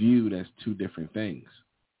is viewed as two different things.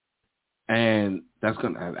 And that's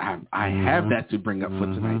I have that to bring up for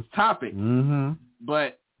tonight's topic.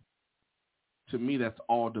 But to me, that's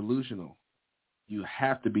all delusional. You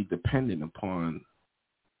have to be dependent upon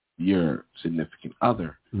your significant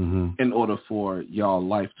other in order for y'all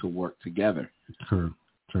life to work together. True.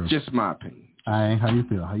 Just my opinion. How do you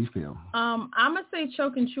feel? I'm gonna say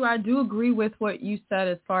choke and chew. I do agree with what you said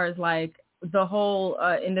as far as like the whole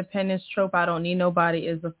independence trope. I don't need nobody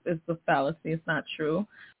is a fallacy. It's not true.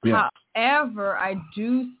 Yeah. However, I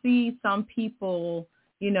do see some people,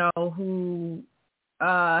 who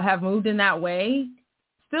have moved in that way,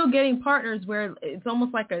 still getting partners where it's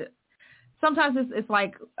almost like sometimes it's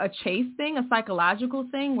like a chase thing, a psychological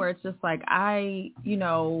thing where it's just like, I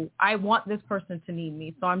want this person to need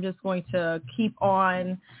me. So I'm just going to keep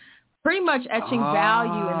on pretty much etching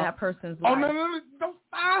value in that person's life.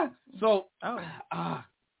 No.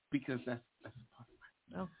 Because that's the part.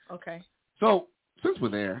 Oh, okay. So since we're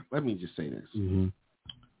there, let me just say this.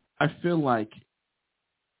 I feel like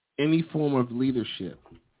any form of leadership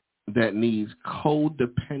that needs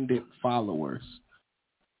codependent followers,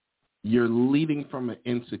 you're leading from an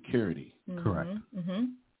insecurity. Correct.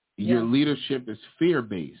 Your leadership is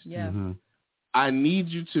fear-based. Yeah. I need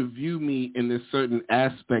you to view me in this certain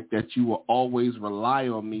aspect that you will always rely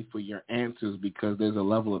on me for your answers, because there's a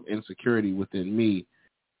level of insecurity within me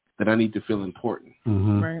that I need to feel important.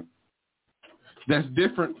 Right. That's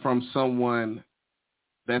different from someone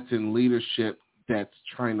that's in leadership that's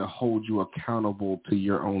trying to hold you accountable to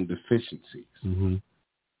your own deficiencies.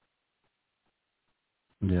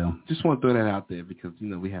 Yeah. Just want to throw that out there because,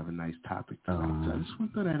 we have a nice topic tonight. So I just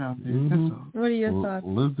want to throw that out there. That's all. What are your thoughts?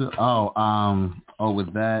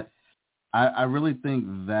 With that, I really think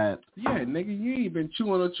that... Yeah, nigga, you ain't been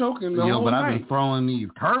chewing or choking the whole but night. I've been throwing these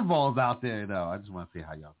curveballs out there, though. I just want to see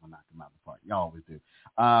how y'all gonna knock them out of the park. Y'all always do.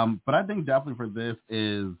 But I think definitely for this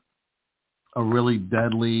is a really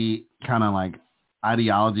deadly kind of like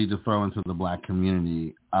ideology to throw into the black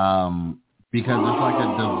community, because it's like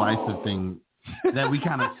a divisive thing that we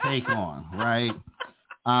kind of take on, right?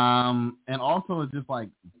 And also it's just like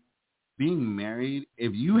being married.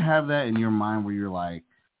 If you have that in your mind where you're like,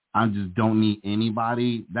 I just don't need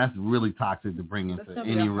anybody, that's really toxic to bring into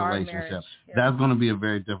any relationship. Yeah. That's going to be a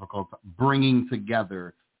very difficult bringing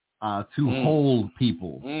together two whole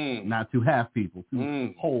people, not two half people,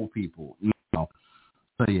 two whole people.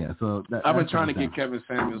 So yeah, I've been trying to get Kevin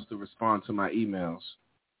Samuels to respond to my emails,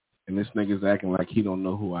 and this nigga's acting like he don't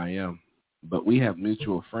know who I am. But we have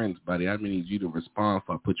mutual friends, buddy. I need you to respond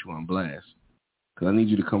before I put you on blast, because I need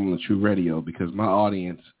you to come on the True Radio, because my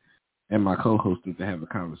audience and my co-host need to have a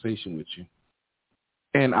conversation with you.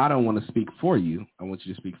 And I don't want to speak for you. I want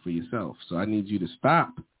you to speak for yourself. So I need you to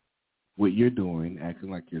stop what you're doing,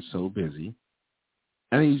 acting like you're so busy,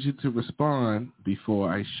 I need you to respond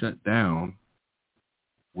before I shut down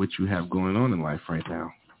what you have going on in life right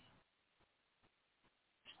now.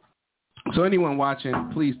 So anyone watching,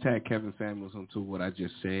 please tag Kevin Samuels onto what I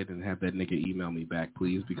just said and have that nigga email me back,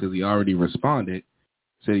 please, because he already responded,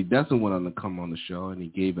 said he doesn't want him to come on the show, and he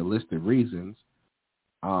gave a list of reasons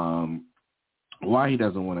why he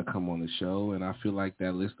doesn't want to come on the show, and I feel like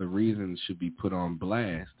that list of reasons should be put on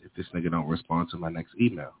blast if this nigga don't respond to my next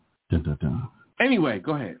email. Dun, dun, dun. Anyway,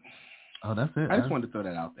 go ahead. Oh, that's it. I just wanted to throw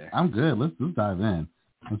that out there. I'm good. Let's dive in.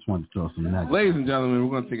 I just wanted to throw some nuggets. Ladies and gentlemen,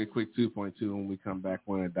 we're going to take a quick 2.2. When we come back,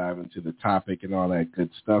 we're going to dive into the topic and all that good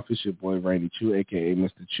stuff. It's your boy, Randy Chew, a.k.a.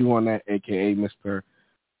 Mr. Chew on that, a.k.a. Mr.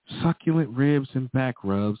 Succulent Ribs and Back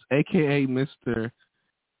Rubs, a.k.a. Mr.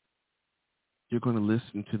 You're going to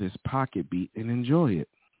listen to this pocket beat and enjoy it.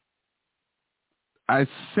 I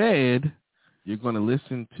said you're going to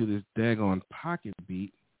listen to this daggone pocket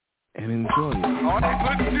beat and enjoy it. All they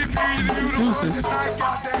put the tonight,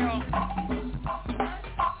 goddamn.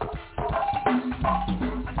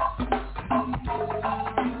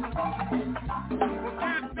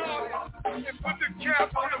 Put the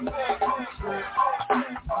cap on the floor.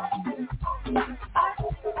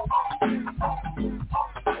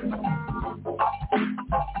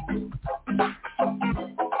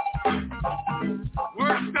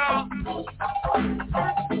 Work now.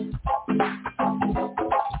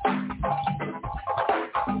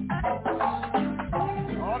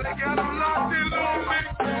 All they got them locked in, little bit.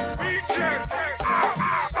 BJ.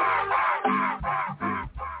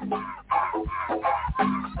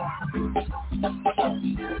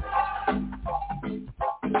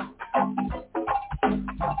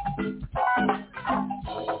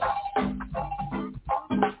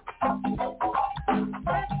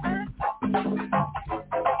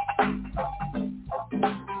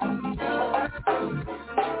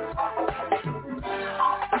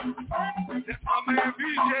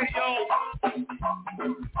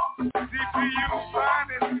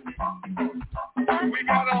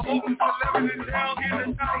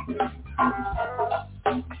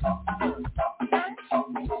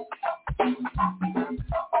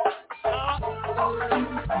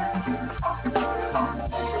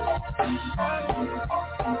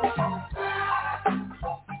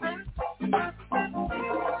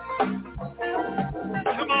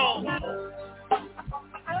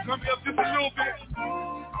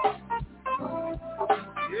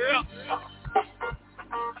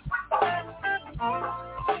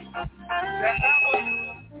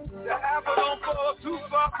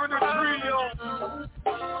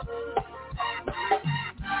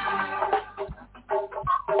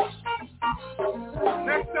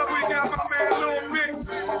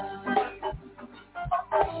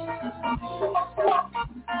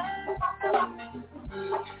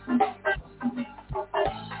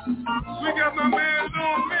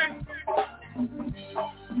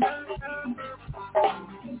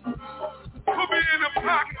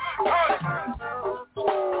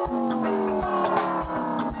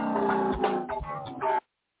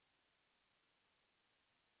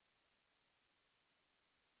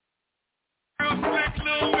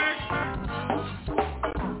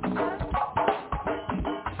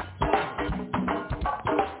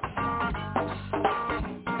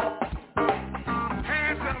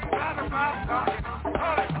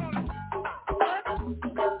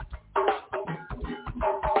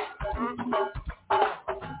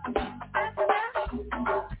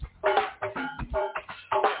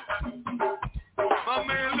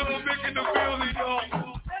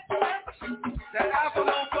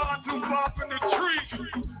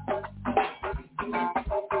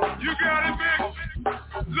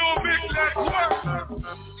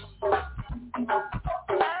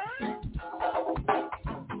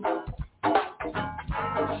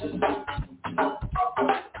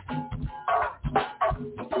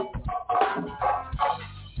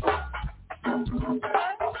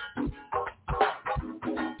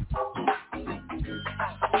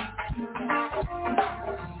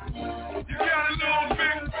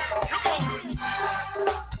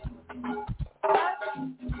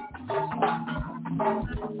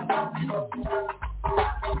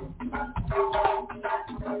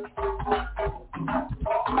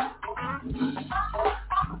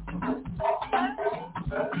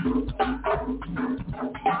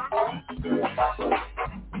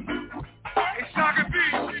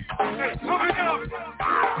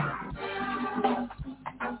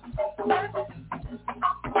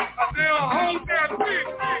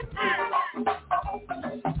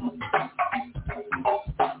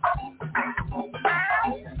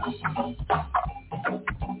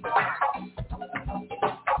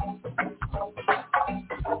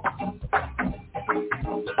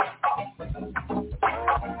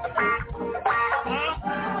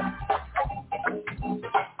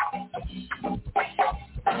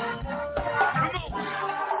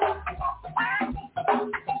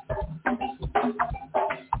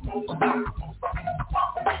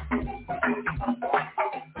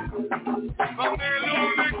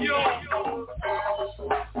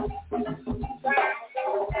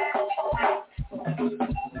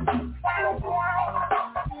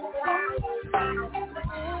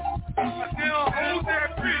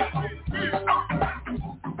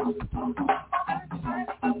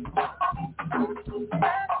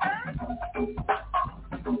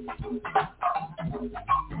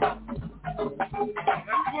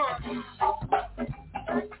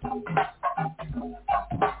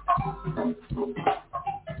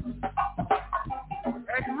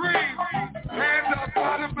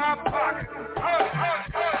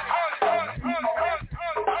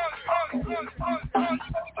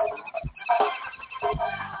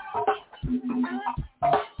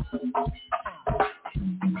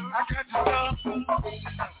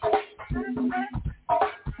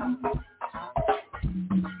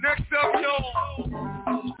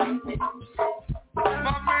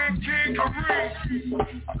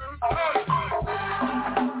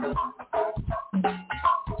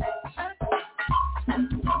 Work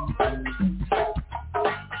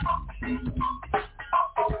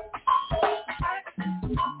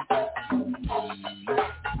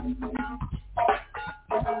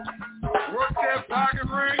that pocket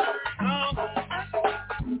ring.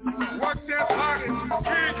 Work that pocket. King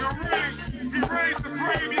can ring. He raised the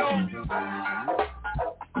premium.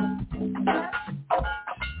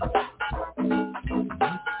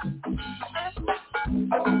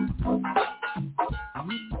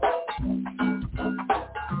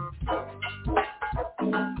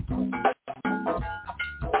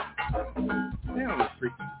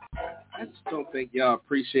 I just don't think y'all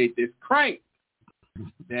appreciate this crank.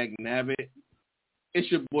 Dag nabbit. It's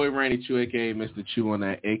your boy Randy Chew, a.k.a. Mr. Chew on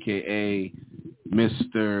that, a.k.a.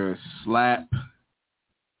 Mr. Slap.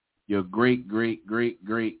 Your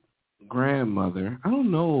great-great-great-great-grandmother. I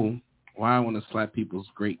don't know why I want to slap people's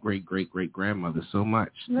great-great-great-great-grandmother so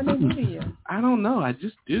much. What do they do to you? I don't know. I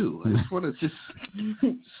just do. I just want to just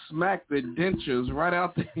smack the dentures right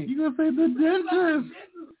out there. You gonna say the dentures?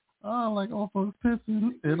 Oh, like all folks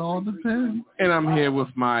pissing. It all depends. And I'm here with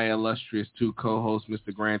my illustrious two co-hosts,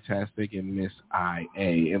 Mr. Grantastic and Miss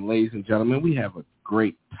IA. And ladies and gentlemen, we have a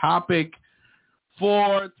great topic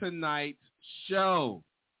for tonight's show.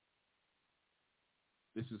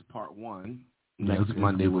 This is part one. Next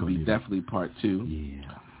Monday will be definitely part two. Yeah.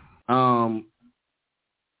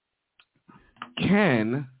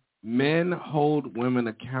 Can men hold women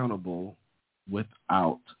accountable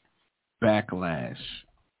without backlash?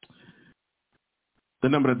 The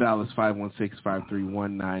number to dial is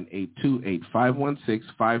 516-531-9828.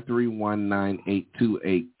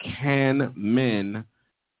 516-531-9828. Can men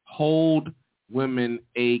hold women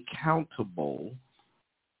accountable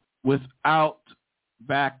without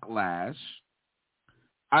backlash?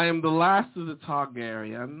 I am the last of the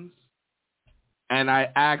Targaryens, and I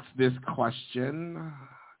asked this question,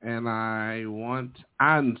 and I want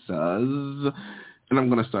answers, and I'm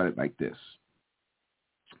going to start it like this.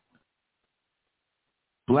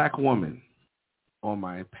 Black woman on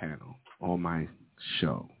my panel, on my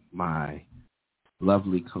show, my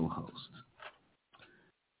lovely co-host.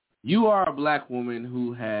 You are a black woman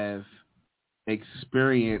who have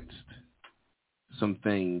experienced some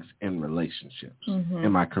things in relationships. Mm-hmm.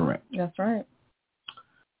 Am I correct? That's right.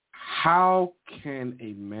 How can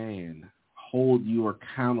a man hold you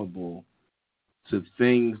accountable to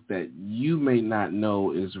things that you may not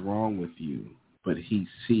know is wrong with you, but he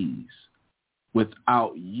sees,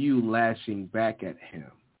 without you lashing back at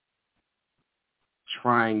him,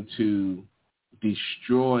 trying to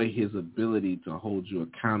destroy his ability to hold you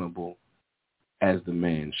accountable as the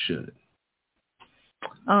man should?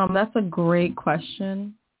 That's a great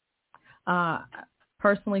question.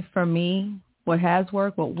 Personally, for me, what has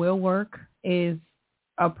worked, what will work, is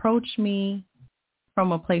approach me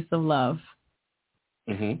from a place of love.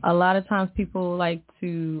 Mm-hmm. A lot of times people like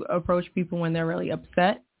to approach people when they're really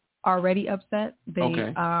upset, already upset.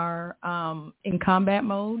 They are in combat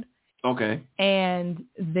mode. Okay. And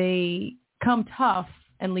they come tough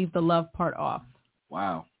and leave the love part off.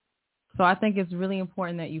 Wow. So I think it's really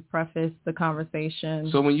important that you preface the conversation.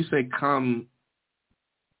 So when you say come,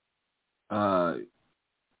 so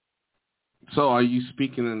are you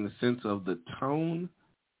speaking in the sense of the tone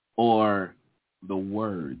or the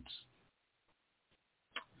words?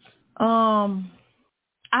 I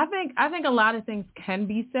think a lot of things can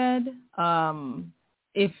be said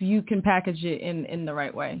if you can package it in the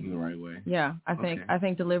right way. In the right way. Yeah, I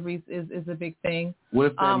think delivery is a big thing. What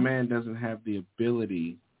if that man doesn't have the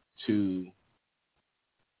ability to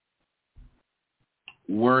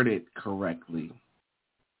word it correctly?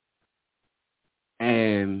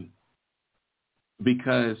 And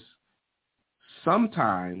because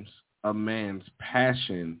sometimes a man's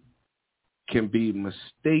passion can be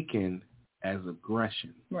mistaken as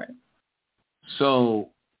aggression. Right.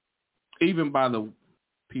 So even by the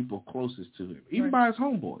people closest to him, even by his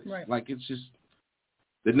homeboys, like it's just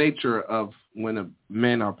the nature of when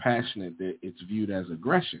men are passionate, that it's viewed as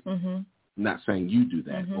aggression. Mm-hmm. I'm not saying you do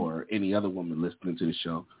that or any other woman listening to the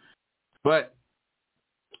show, but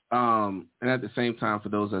and at the same time, for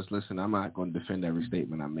those that's listening, I'm not going to defend every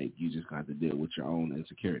statement I make. You just got to deal with your own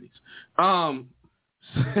insecurities. Yeah,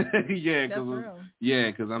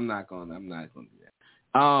 because I'm not going to do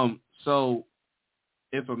that. So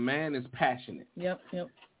if a man is passionate, yep, and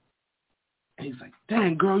he's like,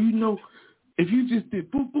 "Dang, girl, you know, if you just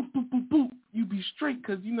did boop boop boop boop boop, you'd be straight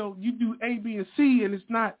because you know you do A, B, and C, and it's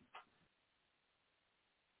not."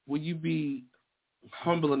 Will you be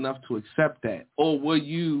humble enough to accept that, or will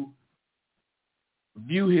you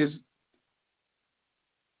view his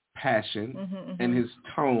passion and his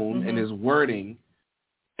tone and his wording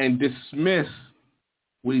and dismiss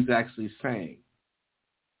what he's actually saying.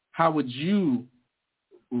 How would you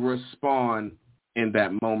respond in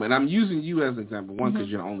that moment? I'm using you as an example, one, because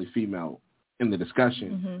you're the only female in the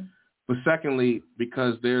discussion. But secondly,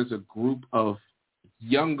 because there's a group of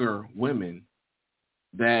younger women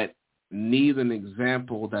that need an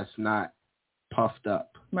example that's not puffed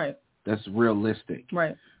up. Right. That's realistic.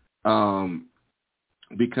 Right.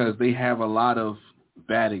 Because they have a lot of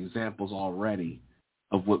bad examples already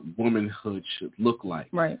of what womanhood should look like.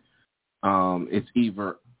 Right. It's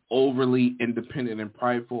either overly independent and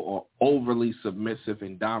prideful or overly submissive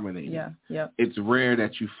and dominating. Yeah. Yeah. It's rare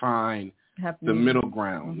that you find the middle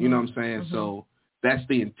ground. You know what I'm saying? So that's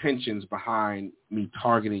the intentions behind me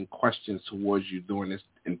targeting questions towards you during this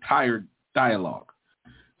entire dialogue.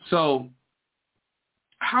 So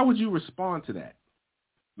how would you respond to that?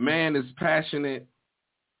 Man is passionate.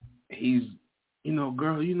 He's,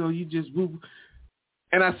 girl, you just woo.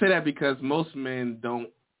 And I say that because most men,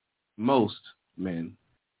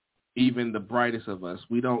 even the brightest of us,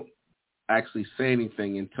 we don't actually say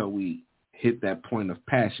anything until we hit that point of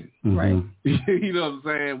passion. Right. You know what I'm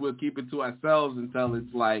saying? We'll keep it to ourselves until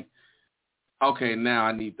it's like, okay, now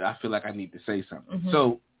I feel like I need to say something.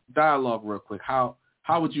 So dialogue real quick. How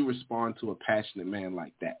would you respond to a passionate man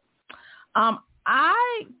like that?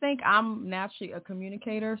 I think I'm naturally a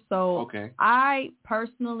communicator, so I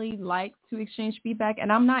personally like to exchange feedback,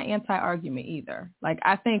 and I'm not anti-argument either. Like,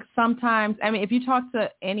 I think sometimes, if you talk to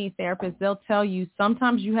any therapist, they'll tell you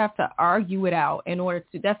sometimes you have to argue it out in order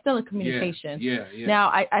to, that's still a communication. Yeah. Now,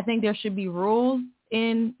 I think there should be rules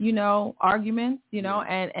in, arguments,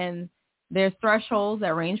 and there's thresholds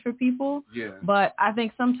that range for people. Yeah. But I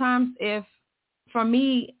think sometimes for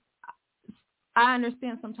me, I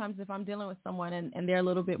understand sometimes if I'm dealing with someone and they're a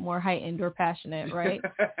little bit more heightened or passionate, right?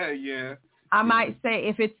 Yeah. I might say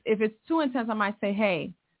if it's too intense, I might say,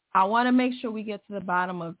 hey, I want to make sure we get to the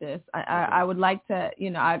bottom of this. I would like to,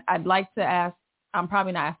 I'd like to ask. I'm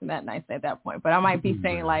probably not asking that nicely at that point, but I might be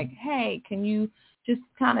saying like, hey, can you just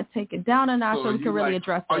kind of take it down a notch so we can really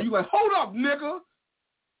address it? Are you like, hold up, nigga?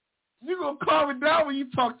 You gonna calm it down when you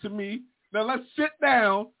talk to me? Now let's sit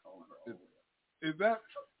down. Is that?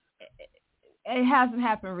 It hasn't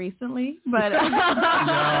happened recently, but no,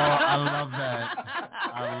 I love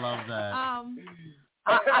that.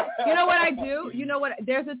 You know what I do? You know what?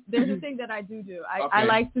 There's a thing that I do. I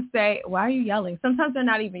like to say, "Why are you yelling?" Sometimes they're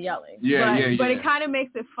not even yelling. But it kind of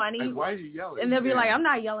makes it funny. Like, why are you yelling? And they'll be like, "I'm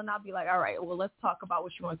not yelling." I'll be like, "All right, well, let's talk about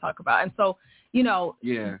what you want to talk about." And so,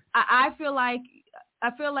 I feel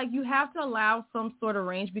like you have to allow some sort of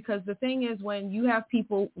range, because the thing is, when you have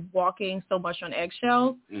people walking so much on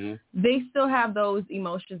eggshells, they still have those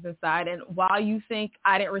emotions inside. And while you think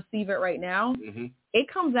I didn't receive it right now, it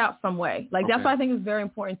comes out some way. Like, that's why I think it's very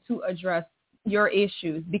important to address your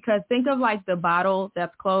issues, because think of like the bottle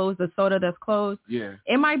that's closed, the soda that's closed. Yeah.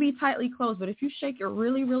 It might be tightly closed, but if you shake it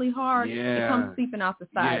really, really hard, it comes seeping out the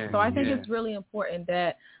side. So I think it's really important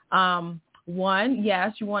that, one,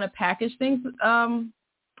 yes, you want to package things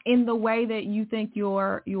in the way that you think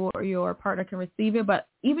your partner can receive it. But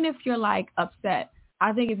even if you're like upset,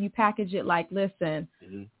 I think if you package it like, listen,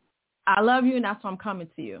 I love you and that's why I'm coming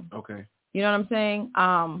to you. Okay. You know what I'm saying?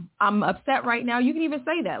 I'm upset right now. You can even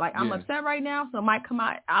say that. Like, I'm upset right now, so it might come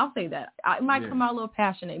out. I'll say that. It might come out a little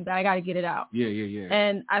passionate, but I got to get it out. Yeah.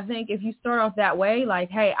 And I think if you start off that way, like,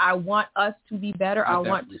 hey, I want us to be better. I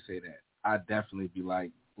definitely say that. I'd definitely be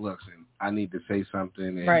like, listen, I need to say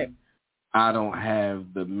something. And I don't have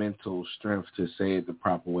the mental strength to say it the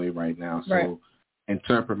proper way right now. So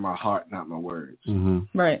interpret my heart, not my words.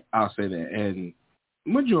 Right. I'll say that. And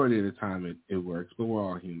majority of the time it works, but we're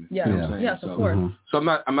all human. Yeah. You know what I'm saying? Yes, of course. So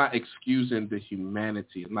I'm not excusing the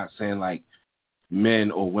humanity. I'm not saying like men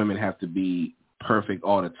or women have to be perfect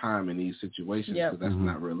all the time in these situations, because that's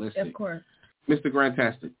not realistic. Of course. Mr.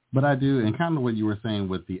 Grantastic. But I do, and kind of what you were saying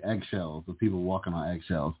with the eggshells, the people walking on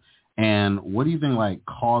eggshells. And what do you think like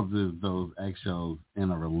causes those eggshells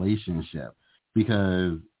in a relationship?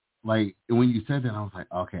 Because like when you said that, I was like,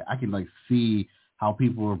 okay, I can like see how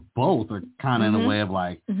people are kind of in a way of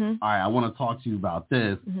like, all right, I want to talk to you about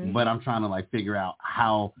this, but I'm trying to like figure out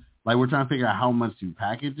how, like we're trying to figure out how much to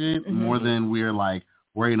package it more than we're like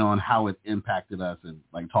worrying on how it impacted us and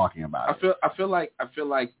like talking about it. I feel like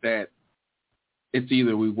that it's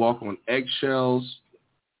either we walk on eggshells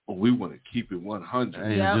or we want to keep it 100.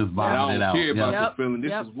 Just vomit it out. I don't care about the feeling.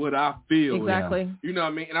 This is what I feel. Exactly. You know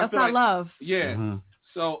what I mean? And that's I feel not like love. Yeah.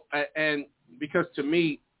 So, and because to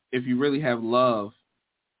me, if you really have love,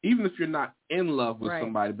 even if you're not in love with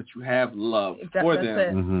somebody, but you have love for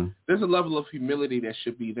them, there's a level of humility that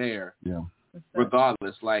should be there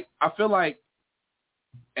regardless. Like, I feel like,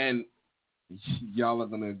 and y'all are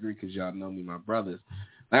gonna agree because y'all know me, my brothers.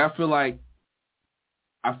 Like, I feel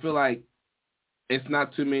like it's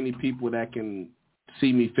not too many people that can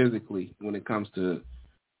see me physically when it comes to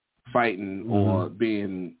fighting or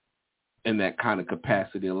being in that kind of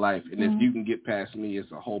capacity of life. And if you can get past me,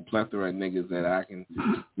 it's a whole plethora of niggas that I can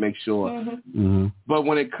make sure. But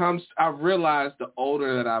when it comes, I've realized the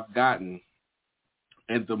older that I've gotten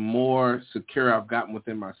and the more secure I've gotten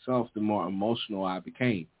within myself, the more emotional I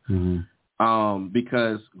became.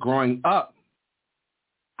 Because growing up,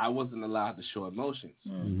 I wasn't allowed to show emotions.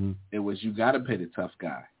 It was, you got to play the tough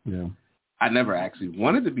guy. I never actually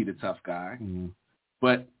wanted to be the tough guy,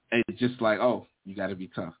 but it's just like, oh, you got to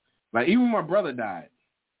be tough. Like, even when my brother died,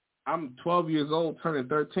 I'm 12 years old, turning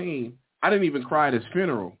 13. I didn't even cry at his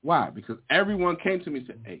funeral. Why? Because everyone came to me and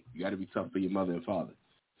said, hey, you got to be tough for your mother and father.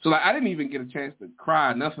 So, like, I didn't even get a chance to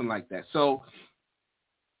cry, nothing like that. So,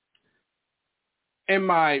 in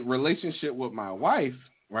my relationship with my wife,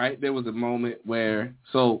 right, there was a moment where,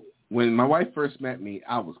 so when my wife first met me,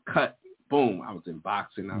 I was cut. Boom. I was in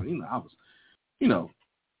boxing. I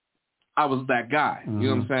was that guy. You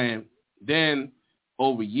know what I'm saying? Then,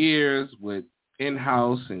 over years with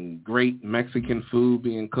in-house and great Mexican food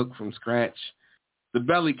being cooked from scratch, the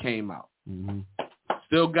belly came out.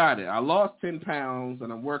 Still got it. I lost 10 pounds,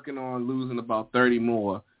 and I'm working on losing about 30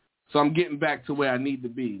 more. So I'm getting back to where I need to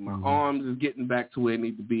be. My arms is getting back to where I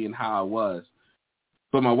need to be and how I was.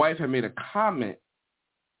 But my wife had made a comment,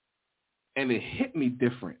 and it hit me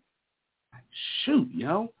different. Like, shoot,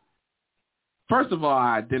 yo. First of all,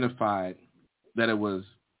 I identified that it was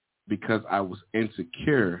because I was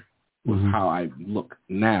insecure with how I look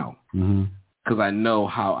now, because I know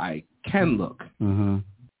how I can look. And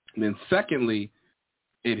then secondly,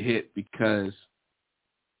 it hit because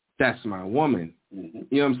that's my woman. You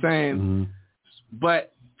know what I'm saying?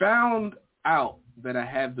 But found out that I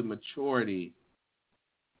had the maturity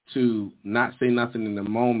to not say nothing in the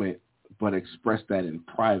moment, but express that in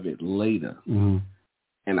private later.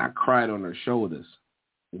 And I cried on her shoulders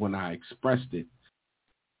when I expressed it.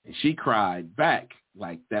 And she cried back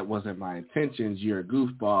like, that wasn't my intentions. You're a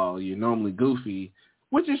goofball. You're normally goofy,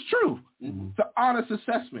 which is true. It's an honest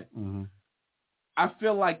assessment. I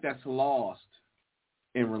feel like that's lost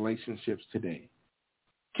in relationships today.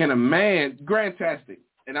 Can a man, grantastic,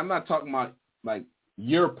 and I'm not talking about like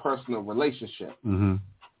your personal relationship. Do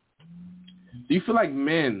you feel like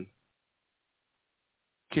men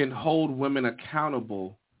can hold women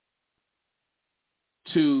accountable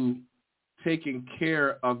to taking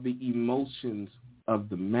care of the emotions of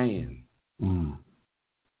the man?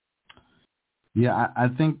 Yeah, I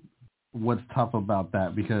think what's tough about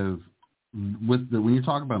that, because when you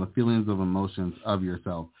talk about the feelings of emotions of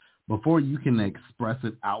yourself, before you can express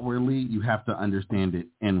it outwardly, you have to understand it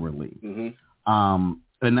inwardly.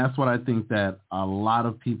 And that's what I think that a lot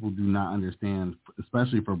of people do not understand,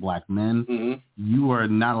 especially for black men. You are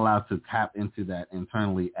not allowed to tap into that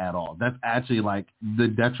internally at all. That's actually like the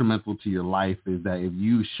detrimental to your life, is that if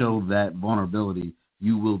you show that vulnerability,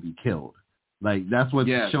 you will be killed. Like, that's what's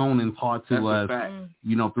shown and taught to us,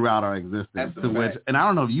 throughout our existence. And I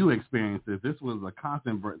don't know if you experienced this. This was a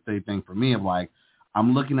constant birthday thing for me of like,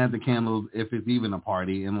 I'm looking at the candles, if it's even a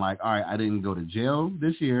party, and like, all right, I didn't go to jail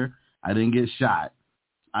this year. I didn't get shot.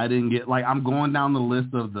 I didn't get, like, I'm going down the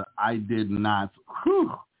list of I did not,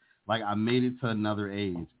 like, I made it to another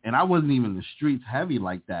age. And I wasn't even in the streets heavy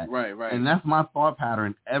like that. Right. And that's my thought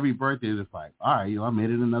pattern. Every birthday is just like, all right, I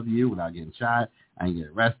made it another year without getting shot. I didn't get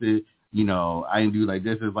arrested. I didn't do like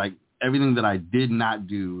this. It's like everything that I did not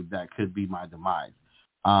do that could be my demise.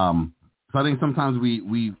 So I think sometimes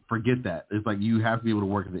we forget that. It's like you have to be able to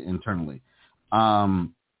work at it internally.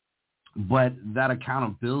 But that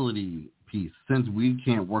accountability piece, since we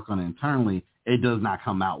can't work on it internally, it does not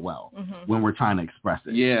come out well when we're trying to express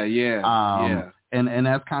it. Yeah. And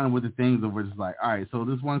that's kind of what the things that we're just like, all right, so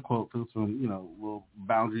this one quote from, little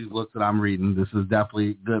boundaries books that I'm reading, this is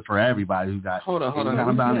definitely good for everybody who got hold on. kind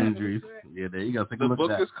of boundary injuries. Yeah, there you go. Take a look at that. The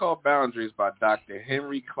book is called Boundaries by Dr.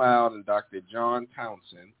 Henry Cloud and Dr. John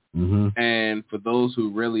Townsend. And for those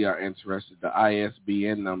who really are interested, the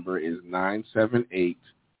ISBN number is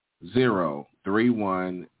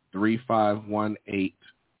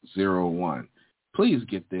 978-031-351801. Please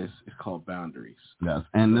get this. It's called Boundaries. Yes,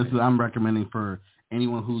 and this is, I'm recommending for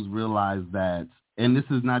anyone who's realized that, and this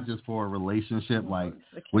is not just for a relationship like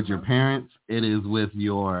with your parents, it is with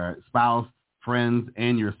your spouse, friends,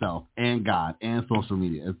 and yourself, and God, and social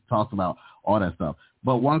media. It talks about all that stuff.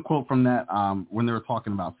 But one quote from that, when they were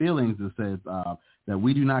talking about feelings, it says that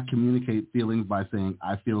we do not communicate feelings by saying,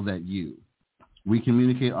 I feel that you. We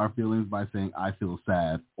communicate our feelings by saying, I feel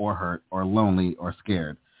sad or hurt or lonely or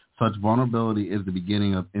scared. such vulnerability is the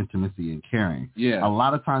beginning of intimacy and caring. Yeah. A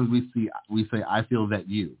lot of times we say, I feel that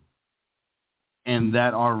you. And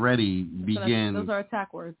that already begins. Those are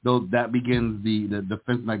attack words. That begins the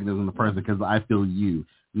defense mechanism of the person, because I feel you,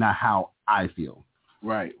 not how I feel.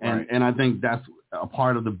 Right. And I think that's a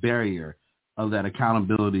part of the barrier of that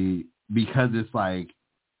accountability, because it's like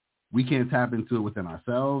we can't tap into it within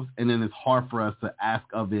ourselves, and then it's hard for us to ask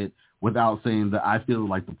of it without saying that I feel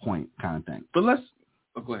like the point kind of thing. But let's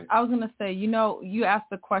go ahead. I was going to say, you asked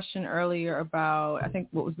the question earlier about, I think,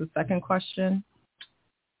 what was the second question?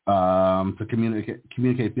 To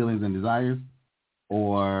communicate feelings and desires,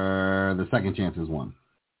 or the second chances one?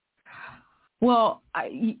 Well,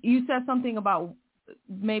 you said something about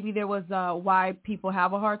maybe there was why people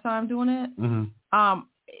have a hard time doing it. Mm-hmm.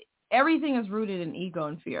 Everything is rooted in ego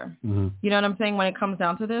and fear. Mm-hmm. You know what I'm saying? When it comes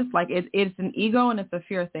down to this, like it's an ego and it's a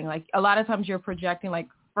fear thing. Like a lot of times you're projecting, like,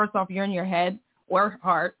 first off, you're in your head or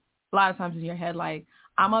heart. A lot of times in your head, like,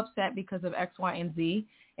 I'm upset because of X, Y, and Z.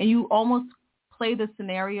 And you almost play the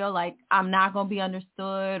scenario like I'm not going to be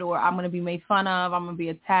understood, or I'm going to be made fun of. I'm going to be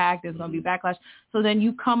attacked. There's going to be backlash. So then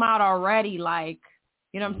you come out already like,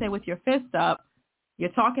 you know what I'm saying, with your fist up.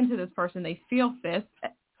 You're talking to this person. They feel fist.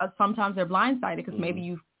 Sometimes they're blindsided because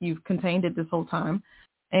maybe you've contained it this whole time.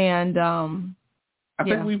 And I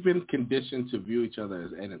think we've been conditioned to view each other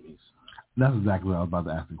as enemies. That's exactly what I was about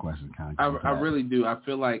to ask the question. I really do. I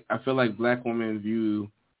feel like certain black women view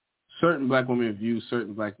certain black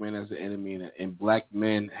men as the enemy, and black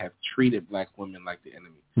men have treated black women like the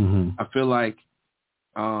enemy. Mm-hmm. I feel like,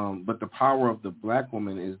 but the power of the black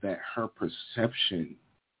woman is that her perception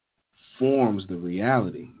forms the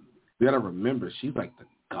reality. You got to remember, she's like the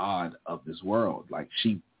god of this world. Like,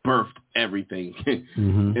 she birthed everything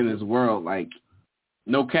mm-hmm. in this world. Like,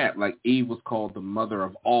 no cap. Like, Eve was called the mother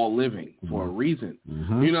of all living for a reason.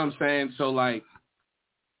 Mm-hmm. You know what I'm saying? So, like,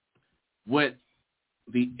 what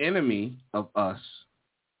the enemy of us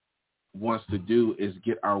wants to do is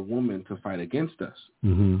get our woman to fight against us.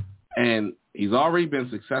 Mm-hmm. And he's already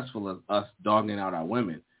been successful at us dogging out our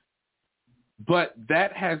women. But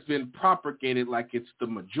that has been propagated like it's the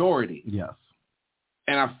majority. Yes.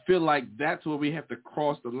 And I feel like that's where we have to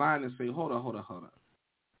cross the line and say, hold on.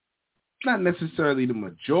 It's not necessarily the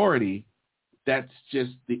majority. That's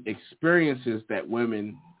just the experiences that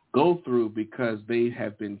women go through because they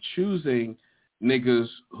have been choosing niggas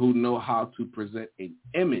who know how to present an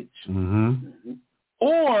image. Mm-hmm.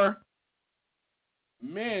 Or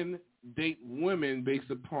men date women based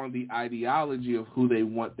upon the ideology of who they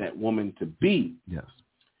want that woman to be. Yes.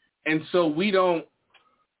 And so we don't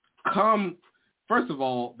come, first of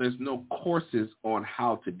all, there's no courses on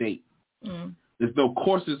how to date. Mm. There's no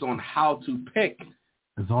courses on how to pick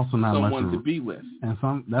It's also not someone much to be with. And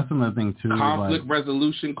that's another thing too. Conflict like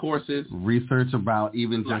resolution courses. Research about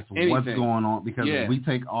even just what's going on, because we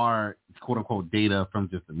take our quote unquote data from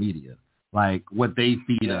just the media. Like what they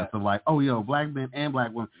feed us of like, oh, black men and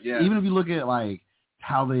black women. Yeah. Even if you look at like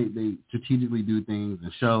how they strategically do things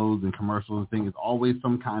and shows and commercials and things, it's always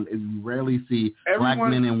some kind. You rarely see black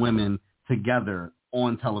men and women together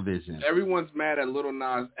on television. Everyone's mad at Lil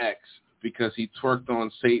Nas X because he twerked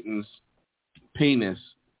on Satan's penis,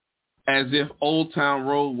 as if Old Town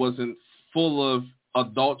Road wasn't full of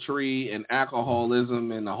adultery and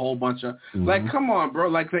alcoholism and a whole bunch of like, come on, bro.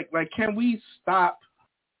 Like, can we stop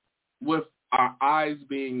with our eyes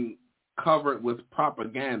being covered with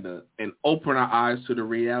propaganda and open our eyes to the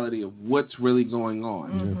reality of what's really going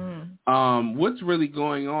on? Mm-hmm. What's really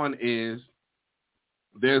going on is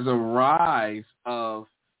there's a rise of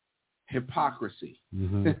hypocrisy.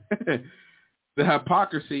 Mm-hmm. The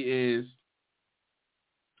hypocrisy is,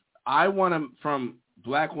 I want from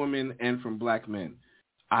black women and from black men,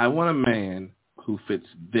 I want a man who fits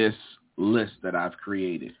this list that I've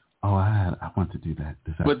created. Oh, I want to do that.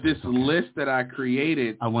 But this list that I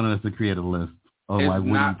created, I wanted us to create a list. Oh, is like,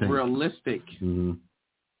 not realistic. Mm-hmm.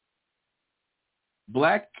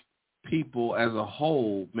 Black people as a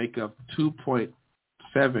whole make up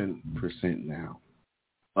 2.7% now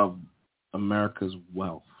of America's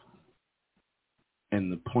wealth. And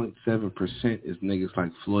the 0.7% is niggas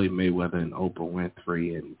like Floyd Mayweather and Oprah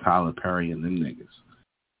Winfrey and Tyler Perry and them niggas.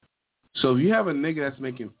 So if you have a nigga that's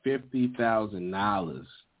making $50,000,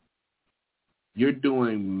 you're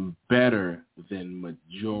doing better than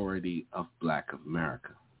majority of black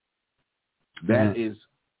America. That is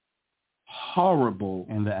horrible.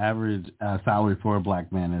 And the average salary for a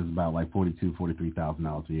black man is about like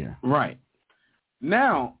 $43,000 a year. Right.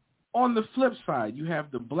 Now, on the flip side, you have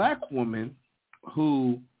the black woman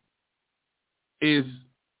who is,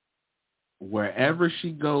 wherever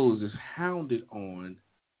she goes, is hounded on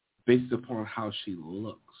based upon how she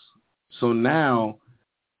looks. So now,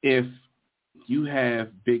 if you have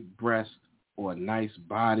big breasts or a nice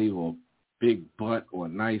body or big butt or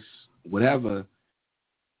nice whatever,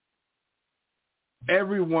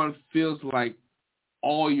 everyone feels like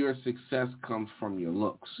all your success comes from your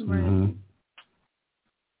looks. Right.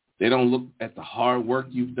 They don't look at the hard work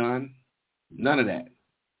you've done. None of that.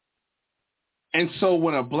 And so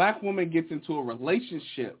when a black woman gets into a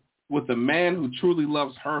relationship with a man who truly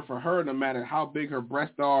loves her for her, no matter how big her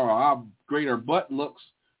breasts are or how great her butt looks,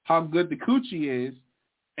 how good the coochie is,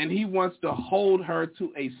 and he wants to hold her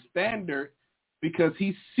to a standard because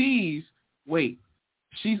he sees, wait,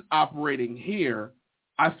 she's operating here.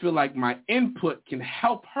 I feel like my input can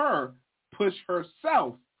help her push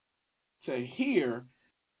herself to here.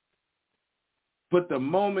 But the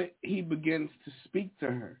moment he begins to speak to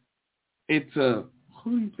her, it's a,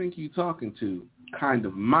 who do you think you're talking to kind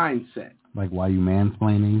of mindset. Like, why you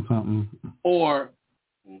mansplaining something? Or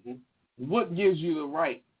what gives you the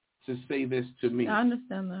right to say this to me? I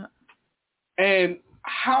understand that. And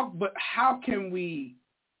how can we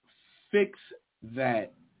fix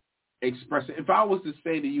that expression? If I was to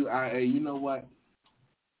say to you, you know what?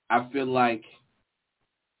 I feel like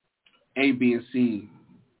A, B, and C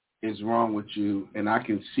is wrong with you, and I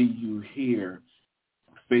can see you here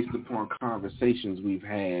based upon conversations we've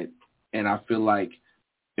had, and I feel like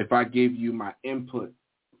if I gave you my input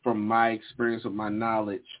from my experience or my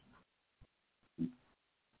knowledge,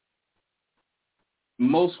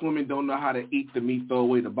 most women don't know how to eat the meat, throw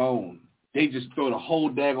away the bone. They just throw the whole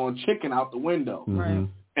daggone chicken out the window. Right.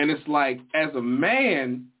 And it's like, as a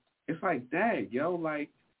man, it's like, dang, yo, like,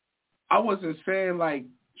 I wasn't saying, like,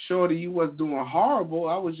 shorty, you was doing horrible.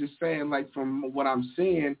 I was just saying, like, from what I'm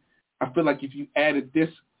seeing, I feel like if you added this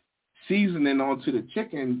seasoning onto the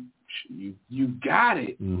chicken, you got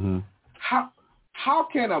it. How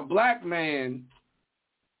can a black man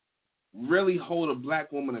really hold a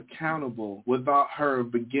black woman accountable without her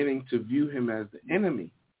beginning to view him as the enemy?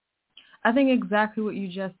 I think exactly what you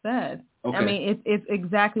just said. Okay. I mean, it's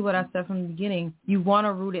exactly what I said from the beginning. You want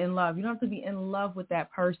to root it in love. You don't have to be in love with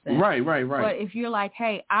that person. Right. But if you're like,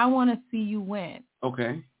 hey, I want to see you win.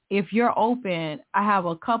 Okay. If you're open, I have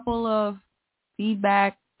a couple of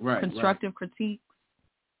feedback, constructive critiques,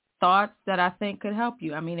 thoughts that I think could help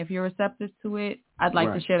you. I mean, if you're receptive to it, I'd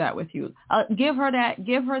like to share that with you. Give her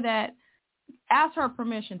that. Ask her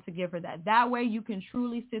permission to give her that. That way you can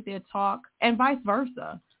truly sit there, talk, and vice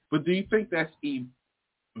versa. But do you think that's is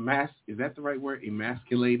that the right word?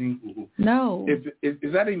 Emasculating? No.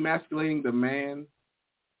 Is that emasculating the man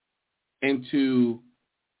into...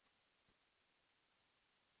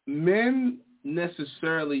 Men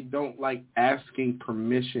necessarily don't like asking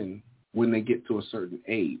permission when they get to a certain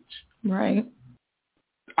age. Right.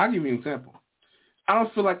 I'll give you an example. I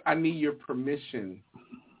don't feel like I need your permission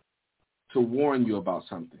to warn you about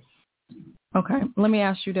something. Okay. Let me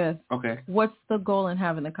ask you this. Okay. What's the goal in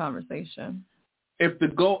having the conversation? If the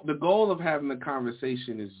goal of having the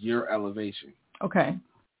conversation is your elevation. Okay.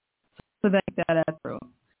 So that's true.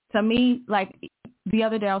 To me, like the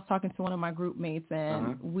other day I was talking to one of my group mates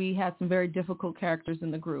and we had some very difficult characters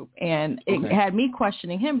in the group, and it had me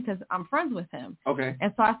questioning him because I'm friends with him. Okay.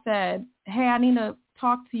 And so I said, hey, I need to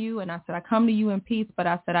talk to you. And I said, I come to you in peace, but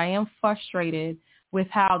I said, I am frustrated with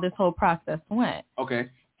how this whole process went. Okay.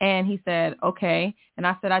 And he said, okay. And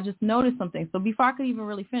I said, I just noticed something. So before I could even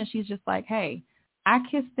really finish, he's just like, hey, I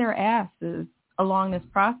kissed their asses along this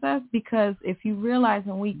process because if you realize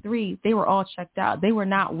in week 3, they were all checked out. They were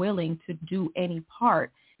not willing to do any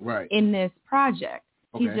part in this project.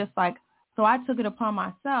 Okay. He's just like, so I took it upon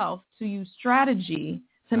myself to use strategy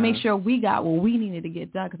to make sure we got what we needed to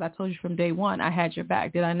get done because I told you from day one I had your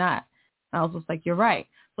back. Did I not? And I was just like, you're right.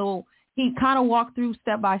 So he kind of walked through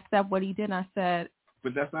step by step what he did, and I said...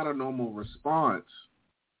 But that's not a normal response.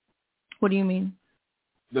 What do you mean?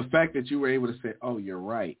 The fact that you were able to say, oh, you're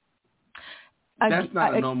right. That's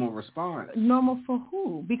not a normal response. Normal for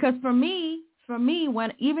who? Because for me,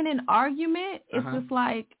 when even in argument, it's just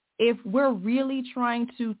like if we're really trying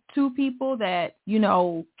to two people that, you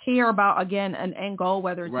know, care about, again, an end goal,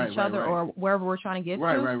 whether it's each other or wherever we're trying to get to.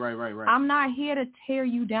 Right. I'm not here to tear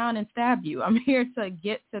you down and stab you. I'm here to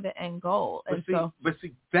get to the end goal. But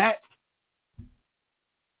see, that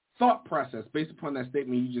thought process based upon that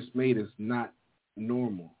statement you just made is not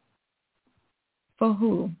normal. For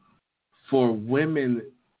who? For women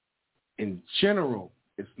in general,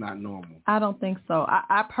 it's not normal. I don't think so.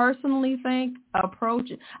 I personally think I'll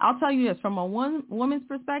tell you this, from a woman's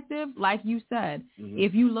perspective, like you said,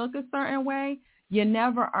 if you look a certain way, you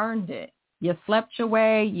never earned it. You slept your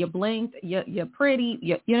way, you blinked, you're pretty,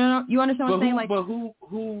 you know, you understand what I'm saying?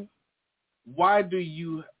 But why do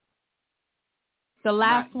you The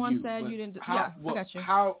last one said you didn't. I got you.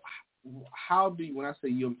 How do you, when I say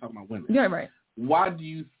you, I'm talking about women. Yeah, right. Why do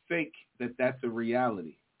you think that that's a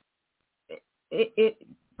reality?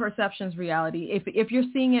 Perception's reality. If you're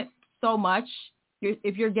seeing it so much,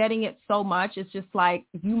 if you're getting it so much, it's just like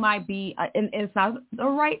you might be, and it's not the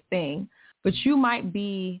right thing, but you might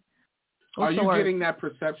be. Are you getting that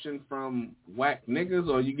perception from whack niggas,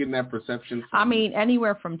 or are you getting that perception from... I mean,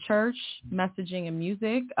 anywhere from church, messaging and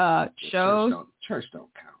music, shows. Church don't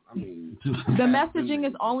count. I mean... The messaging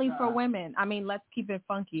is only for women. I mean, let's keep it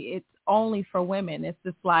funky. It's only for women. It's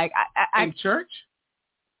just like... In church?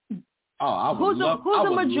 Oh, I would love...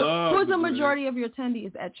 Who's the majority of your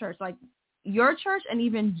attendees at church? Like, your church and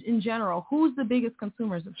even in general, who's the biggest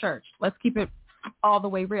consumers of church? Let's keep it all the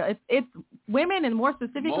way real. It's women, and more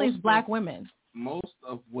specifically, it's black women. Most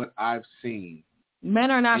of what I've seen, men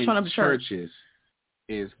are not showing up to churches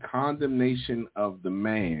is condemnation of the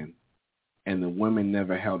man, and the women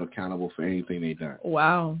never held accountable for anything they done.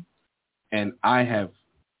 Wow. And I have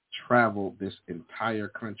traveled this entire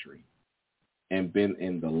country and been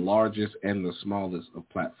in the largest and the smallest of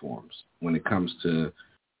platforms when it comes to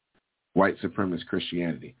white supremacist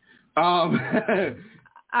Christianity.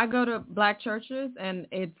 I go to black churches, and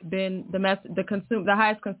it's been the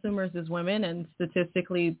highest consumers is women, and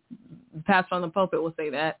statistically, pastor on the pulpit will say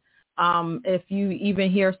that. If you even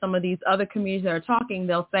hear some of these other communities that are talking,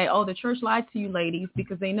 they'll say, "Oh, the church lied to you, ladies,"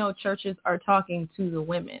 because they know churches are talking to the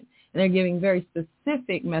women, and they're giving very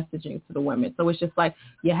specific messaging to the women. So it's just like,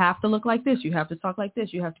 you have to look like this, you have to talk like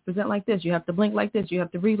this, you have to present like this, you have to blink like this, you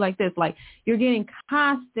have to breathe like this. Like, you're getting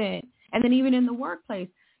constant, and then even in the workplace,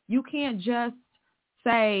 you can't just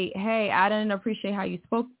say, "Hey, I didn't appreciate how you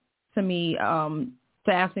spoke to me to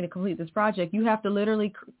ask me to complete this project." You have to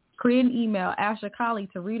literally create an email, ask your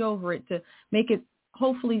colleague to read over it to make it,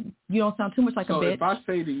 hopefully you don't sound too much like a bitch. So if I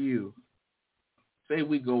say to you, say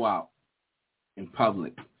we go out in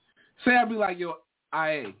public, say I'd be like, yo,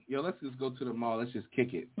 let's just go to the mall, let's just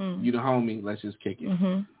kick it. Mm-hmm. You the homie, let's just kick it.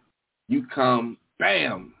 Mm-hmm. You come,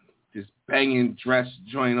 bam, just banging dress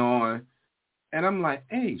joint on, and I'm like,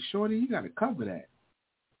 hey, shorty, you got to cover that.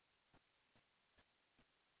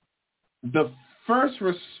 The first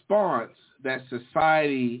response that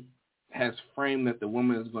society has framed that the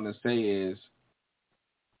woman is going to say is,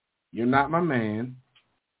 "You're not my man.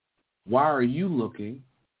 Why are you looking?"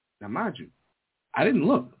 Now, mind you, I didn't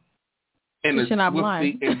look. And with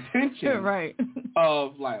blind. The intention right.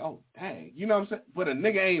 of like, oh, dang. You know what I'm saying? But a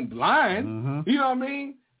nigga ain't blind. Mm-hmm. You know what I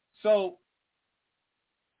mean? So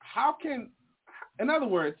how can, in other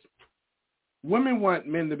words, women want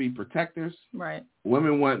men to be protectors. Right.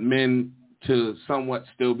 Women want men to somewhat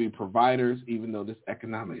still be providers, even though this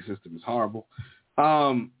economic system is horrible.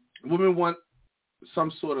 Women want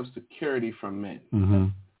some sort of security from men. Mm-hmm.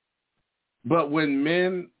 But when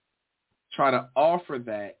men try to offer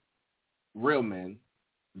that, real men,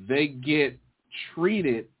 they get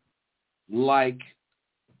treated like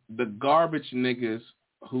the garbage niggas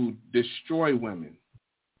who destroy women.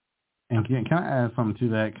 And can I add something to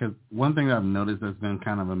that? Because one thing that I've noticed that's been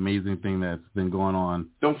kind of an amazing thing that's been going on.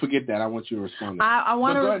 Don't forget that. I want you to respond. I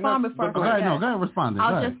want to respond before I forget. Go ahead, respond.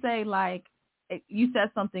 I'll just say, like, you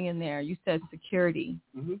said something in there. You said security.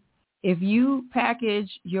 Mm-hmm. If you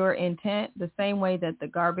package your intent the same way that the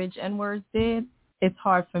garbage N-words did, it's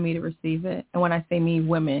hard for me to receive it. And when I say me,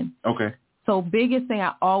 women. Okay. So biggest thing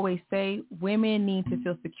I always say, women need to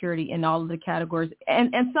feel security in all of the categories.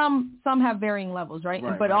 And some have varying levels, right?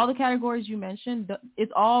 But all the categories you mentioned,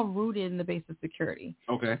 it's all rooted in the base of security.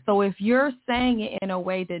 Okay. So if you're saying it in a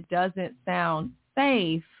way that doesn't sound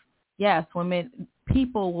safe, yes,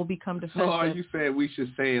 people will become defensive. So are you saying we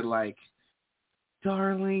should say it like,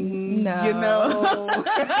 darling, no. You know?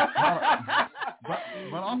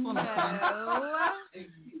 but also in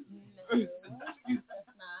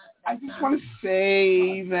I just want to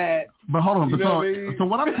say that. But hold on. So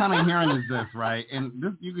what I'm kind of hearing is this, right? And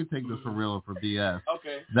this, you can take this for real or for BS.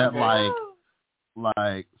 Okay. That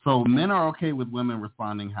like, so men are okay with women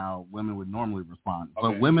responding how women would normally respond,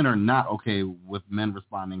 but women are not okay with men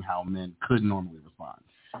responding how men could normally respond.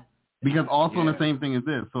 Because also in the same thing as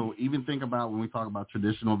this. So even think about when we talk about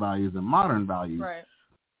traditional values and modern values. Right.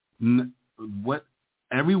 What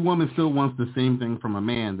every woman still wants the same thing from a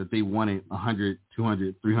man that they wanted 100,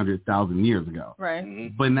 200, 300,000 years ago. Right.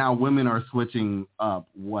 Mm-hmm. But now women are switching up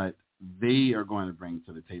what they are going to bring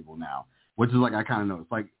to the table now, which is like I kind of know.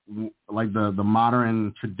 It's like the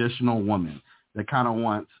modern traditional woman that kind of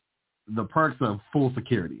wants the perks of full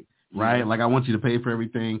security, right? Yeah. Like I want you to pay for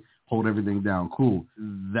everything, hold everything down. Cool.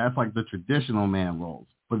 That's like the traditional man roles.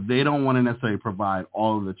 But they don't want to necessarily provide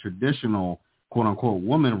all of the traditional, quote unquote,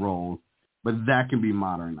 woman roles but that can be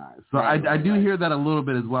modernized. So I do hear that a little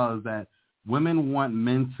bit as well, is that women want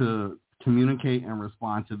men to communicate and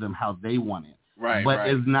respond to them how they want it. Right, but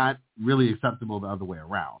it's not really acceptable the other way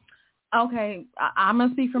around. Okay, I'm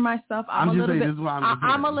gonna speak for myself. I'm a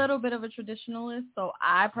little bit of a traditionalist, so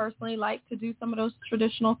I personally like to do some of those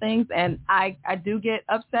traditional things, and I do get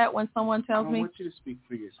upset when someone tells me. I want you to speak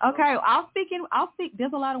for yourself. Okay, I'll speak.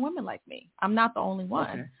 There's a lot of women like me. I'm not the only one.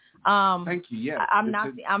 Okay. Thank you. Yeah, I'm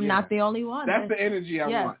not the only one. That's the energy I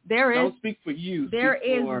want. Don't speak for you. There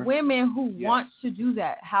is women who want to do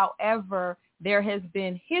that. However, there has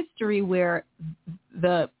been history where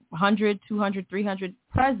the 100, 200, 300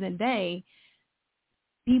 present day,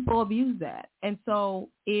 people abuse that. And so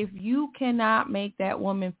if you cannot make that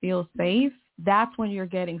woman feel safe, that's when you're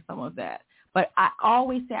getting some of that. But I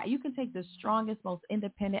always say, you can take the strongest, most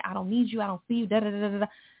independent, I don't need you, I don't see you, da-da-da-da-da,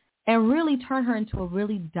 and really turn her into a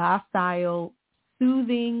really docile,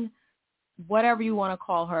 soothing, whatever you want to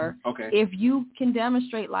call her. Okay. If you can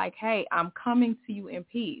demonstrate like, hey, I'm coming to you in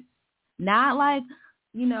peace. Not like,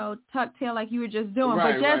 tuck tail like you were just doing,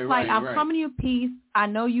 but just I'm coming to you in peace. I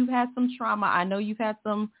know you've had some trauma. I know you've had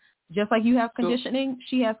some, just like you have conditioning,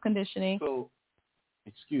 she has conditioning. So,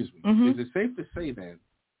 excuse me. Mm-hmm. Is it safe to say then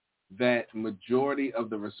that majority of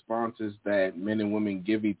the responses that men and women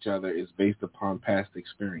give each other is based upon past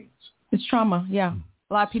experience? It's trauma, yeah.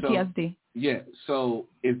 A lot of PTSD. So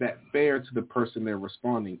is that fair to the person they're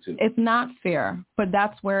responding to? It's not fair, but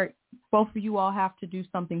that's where both of you all have to do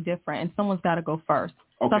something different, and someone's got to go first.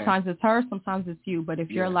 Okay. Sometimes it's her, sometimes it's you. But if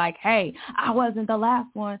you're like, hey, I wasn't the last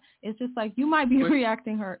one, it's just like you might be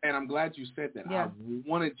reacting hurt. And I'm glad you said that. Yeah. I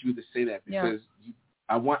wanted you to say that because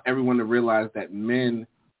I want everyone to realize that men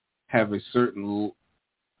have a certain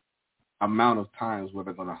amount of times where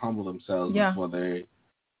they're going to humble themselves before they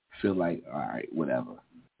feel like, all right, whatever.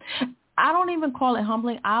 I don't even call it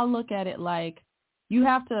humbling. I'll look at it like you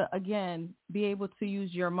have to, again, be able to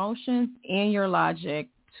use your emotions and your logic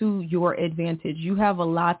to your advantage. You have a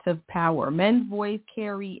lot of power. Men's voice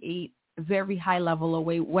carry a very high level of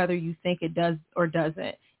weight, whether you think it does or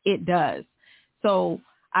doesn't. It does. So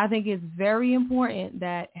I think it's very important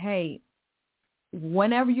that, hey,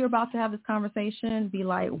 whenever you're about to have this conversation, be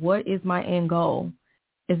like, what is my end goal?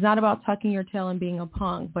 It's not about tucking your tail and being a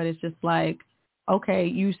punk, but it's just like, okay,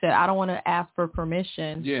 you said, I don't want to ask for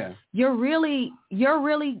permission. Yeah. You're really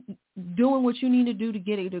doing what you need to do to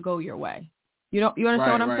get it to go your way. You understand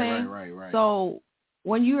what I'm saying? Right. So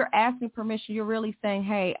when you're asking permission, you're really saying,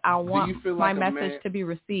 hey, I want my message to be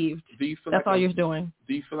received. That's all you're doing.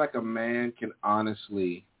 Do you feel like a man can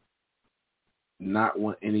honestly not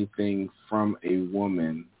want anything from a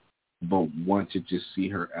woman, but want to just see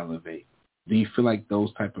her elevate? Do you feel like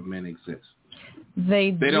those type of men exist?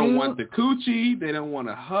 They don't want the coochie. They don't want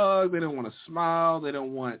a hug. They don't want a smile. They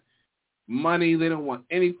don't want money. They don't want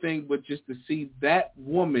anything but just to see that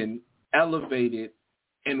woman elevated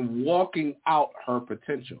and walking out her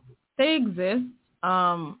potential. They exist.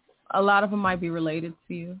 A lot of them might be related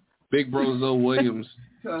to you. Big Bro Zoe Williams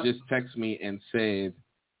just texted me and said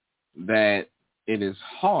that it is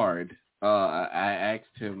hard. I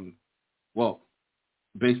asked him,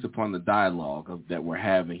 based upon the dialogue that we're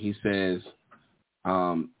having, he says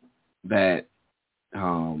that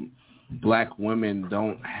black women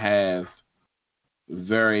don't have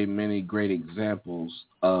very many great examples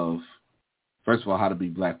of, first of all, how to be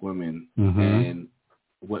black women and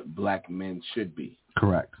what black men should be.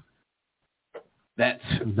 Correct. That's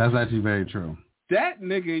actually very true. That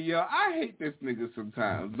nigga, I hate this nigga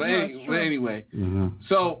sometimes. But anyway,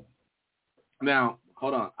 so now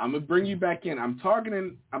hold on. I'm gonna bring you back in. I'm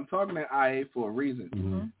targeting IA for a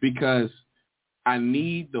reason because I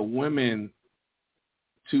need the women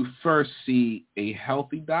to first see a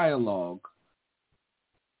healthy dialogue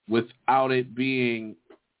without it being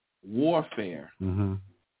warfare.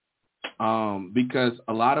 Because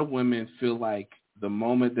a lot of women feel like the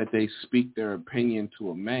moment that they speak their opinion to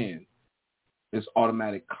a man, there's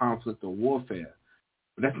automatic conflict or warfare.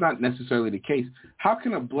 But that's not necessarily the case. How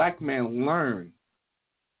can a black man learn,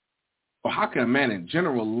 or how can a man in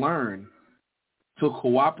general learn to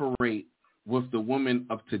cooperate with the women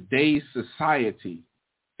of today's society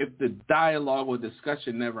if the dialogue or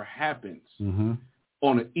discussion never happens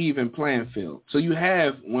on an even playing field? So you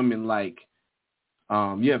have women like,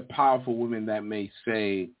 you have powerful women that may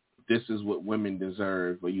say, this is what women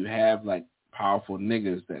deserve, or you have like powerful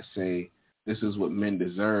niggas that say, this is what men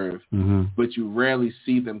deserve, but you rarely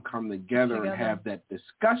see them come together and have that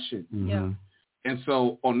discussion. And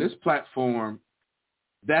so on this platform,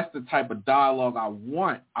 that's the type of dialogue I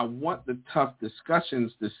want. I want the tough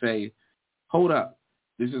discussions to say, hold up,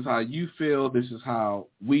 this is how you feel, this is how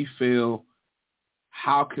we feel,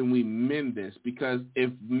 how can we mend this? Because if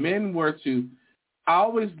men were to, I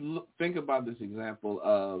always think about this example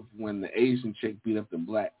of when the Asian chick beat up the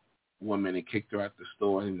black woman and kicked her out the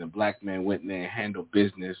store, and the black man went in there and handled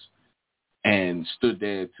business and stood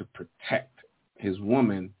there to protect his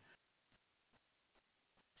woman.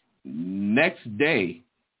 Next day,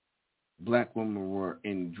 black women were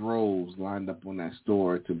in droves lined up on that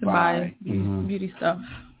store to buy beauty stuff.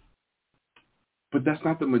 But that's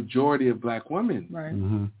not the majority of black women. Right.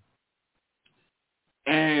 Mm-hmm.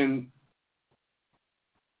 And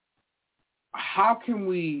how can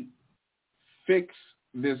we fix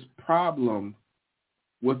this problem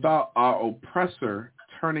without our oppressor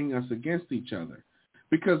turning us against each other?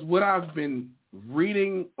 Because what I've been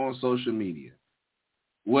reading on social media,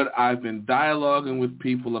 what I've been dialoguing with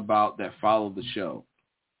people about that follow the show,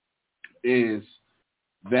 is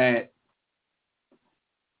that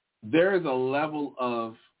there is a level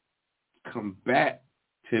of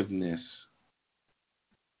combativeness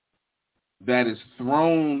that is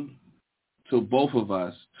thrown to both of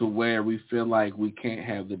us to where we feel like we can't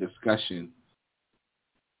have the discussion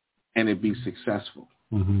and it be successful.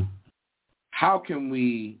 Mm-hmm. How can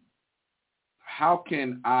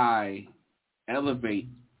I elevate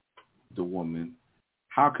the woman?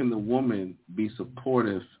 How can the woman be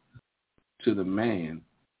supportive to the man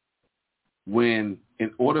when,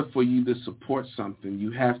 in order for you to support something, you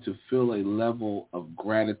have to feel a level of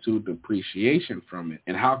gratitude, appreciation from it?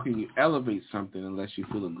 And how can you elevate something unless you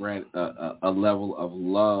feel a level of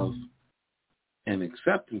love and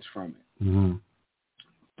acceptance from it? Mm-hmm.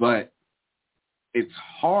 But it's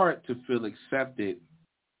hard to feel accepted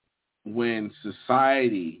when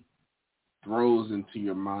society throws into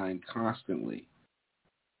your mind constantly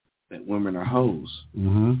that women are hoes.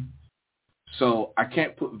 Mm-hmm. So I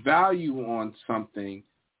can't put value on something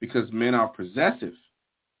because men are possessive.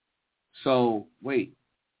 So wait,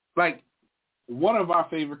 like one of our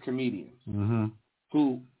favorite comedians, mm-hmm.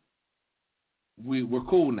 who we're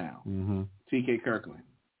cool now, mm-hmm. T.K. Kirkland.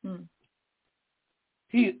 Mm.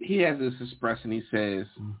 He has this expression. He says,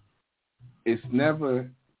 "It's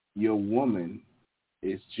never your woman,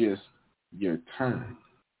 it's just your turn."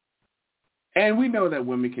 And we know that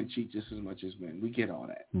women can cheat just as much as men. We get all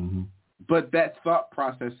that. Mm-hmm. But that thought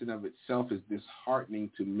process in of itself is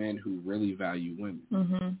disheartening to men who really value women.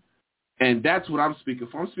 Mm-hmm. And that's what I'm speaking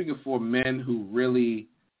for. I'm speaking for men who really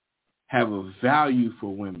have a value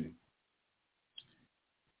for women,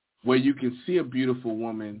 where you can see a beautiful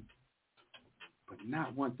woman but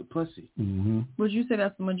not want the pussy. Mm-hmm. Would you say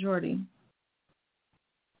that's the majority?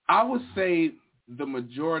 I would say the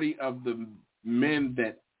majority of the men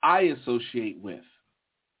that I associate with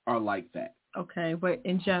are like that. Okay, but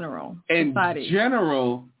in general, In society.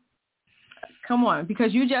 general, come on,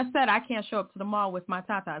 because you just said I can't show up to the mall with my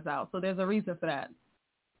tatas out, so there's a reason for that.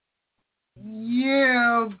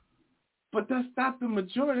 yeah, but that's not the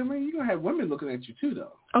majority. I mean, you're going to have women looking at you too,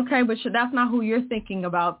 though. Okay, but that's not who you're thinking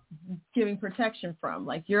about giving protection from.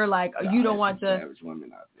 Like, you're like, No, you don't want to. Average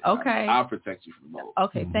women out there. Okay. I'll protect you from both.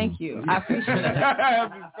 Okay, thank you. I appreciate it.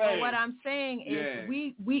 But what I'm saying is, Yeah.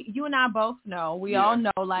 we you and I both know, we all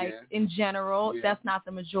know, like, in general, that's not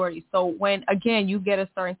the majority. So when, again, you get a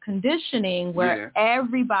certain conditioning where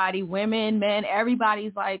everybody, women, men,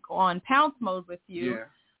 everybody's like on pounce mode with you. Yeah.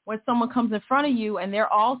 When someone comes in front of you and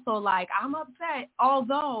they're also like, I'm upset,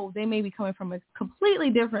 although they may be coming from a completely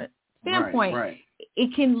different standpoint,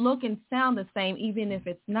 it can look and sound the same even if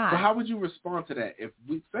it's not. So how would you respond to that? If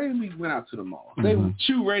we went out to the mall, say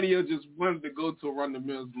Chew Radio just wanted to go to a Run the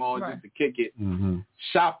Mills mall just to kick it,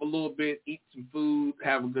 shop a little bit, eat some food,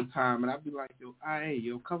 have a good time, and I'd be like, yo,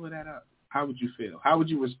 cover that up. How would you feel? How would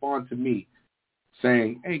you respond to me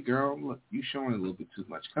saying, hey, girl, look, you showing a little bit too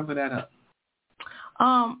much. Cover that up.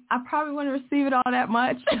 I probably wouldn't receive it all that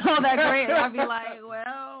much, all that great. I'd be like,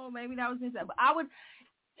 well, maybe that was insane. But I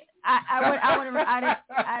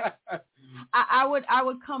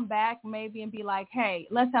would come back maybe and be like, hey,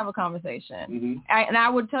 let's have a conversation. And I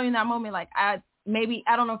would tell you in that moment, like, I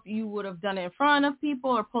don't know if you would have done it in front of people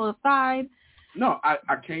or pull aside. No,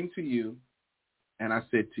 I came to you and I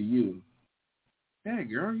said to you, hey,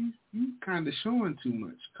 girl, you kind of showing too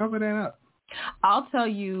much. Cover that up. I'll tell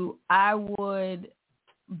you, I would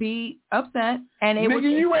be upset, and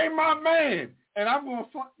you ain't my man, and I'm gonna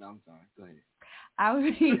fuck. No, I'm sorry. Go ahead. I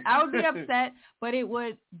would be upset, but it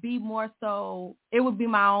would be more so. It would be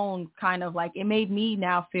my own kind of like. It made me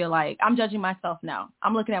now feel like I'm judging myself now.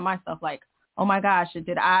 I'm looking at myself like, oh my gosh,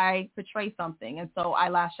 did I betray something? And so I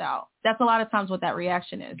lash out. That's a lot of times what that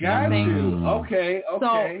reaction is. Got you. Okay.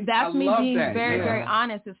 So that's me being very, very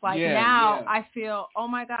honest. It's like now I feel, oh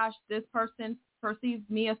my gosh, this person perceives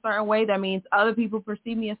me a certain way. That means other people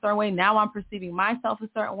perceive me a certain way. Now I'm perceiving myself a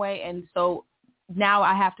certain way. And so now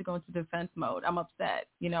I have to go into defense mode. I'm upset,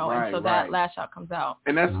 you know, and so that lash out comes out.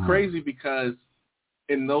 And that's crazy because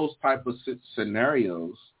in those type of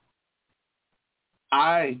scenarios,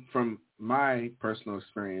 from my personal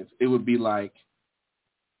experience, it would be like,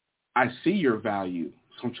 I see your value,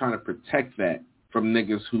 so I'm trying to protect that from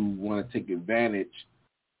niggas who want to take advantage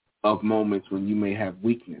of moments when you may have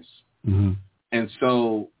weakness. Mm-hmm. And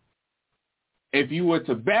so if you were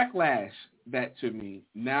to backlash that to me,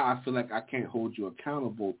 now I feel like I can't hold you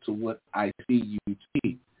accountable to what I see you to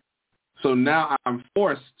be. So now I'm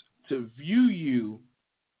forced to view you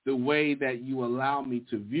the way that you allow me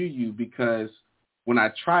to view you, because when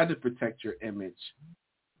I tried to protect your image,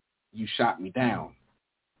 you shot me down.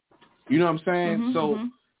 You know what I'm saying? Mm-hmm, so,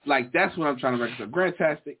 like, that's what I'm trying to reconcile.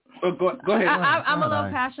 Grandtastic. Oh, go ahead. I'm a little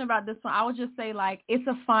passionate about this one. I would just say, like, it's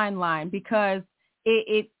a fine line, because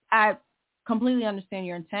I completely understand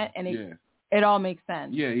your intent, and it all makes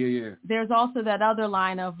sense. Yeah. There's also that other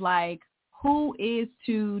line of, like, who is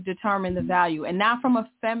to determine the value? And not from a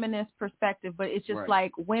feminist perspective, but it's just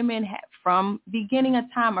like women from beginning of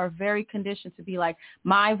time are very conditioned to be like,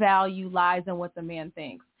 my value lies in what the man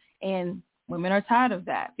thinks. And women are tired of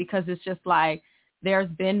that, because it's just like, there's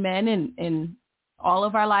been men in all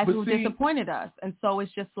of our lives who disappointed us. And so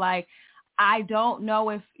it's just like, I don't know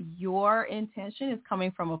if your intention is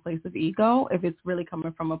coming from a place of ego, if it's really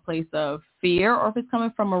coming from a place of fear, or if it's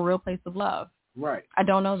coming from a real place of love. Right. I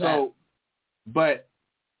don't know that. So, but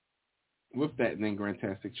with that, and then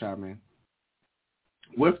Grandtastic chime in.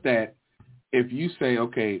 With that, if you say,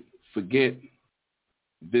 okay, forget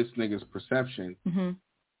this nigga's perception,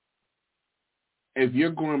 if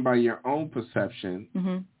you're going by your own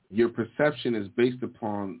perception, your perception is based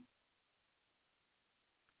upon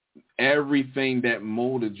everything that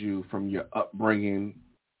molded you from your upbringing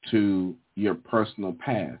to your personal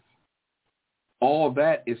path. All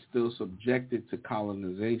that is still subjected to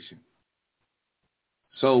colonization.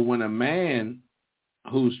 So when a man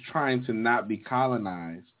who's trying to not be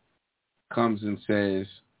colonized comes and says,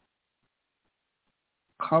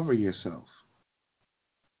 cover yourself,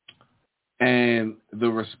 and the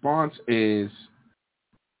response is,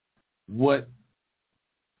 what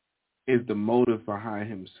is the motive behind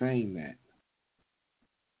him saying that?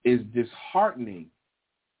 Is disheartening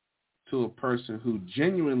to a person who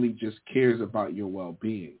genuinely just cares about your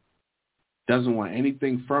well-being, doesn't want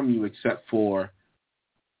anything from you except for,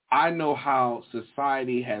 I know how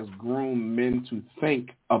society has groomed men to think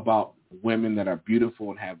about women that are beautiful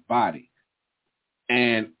and have body,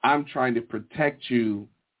 and I'm trying to protect you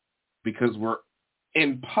because we're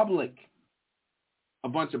in public, a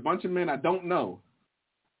bunch of men I don't know,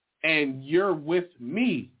 and you're with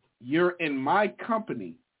me. You're in my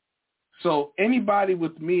company. So anybody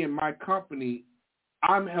with me in my company,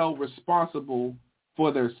 I'm held responsible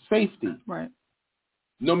for their safety. Right.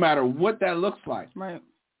 No matter what that looks like. Right.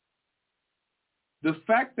 The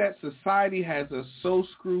fact that society has us so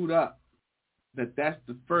screwed up that that's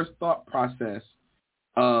the first thought process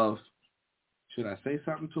of, should I say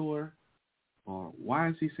something to her? Or why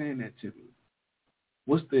is he saying that to me?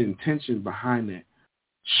 What's the intention behind that?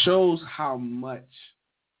 Shows how much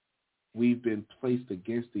we've been placed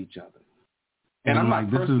against each other. And I'm like,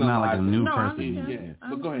 this is not like a new person. Yeah.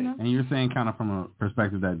 So go ahead. And you're saying kind of from a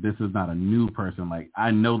perspective that this is not a new person. Like,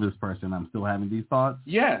 I know this person. I'm still having these thoughts.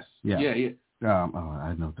 Yes. Yeah.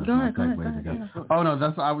 I know that's my segue. Oh,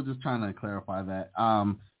 no, I was just trying to clarify that.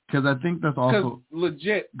 Because I think that's also...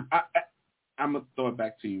 legit, I'm going to throw it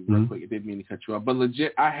back to you real quick. I didn't mean to cut you off. But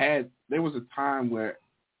legit, there was a time where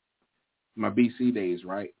my BC days,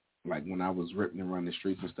 right? Like when I was ripping around the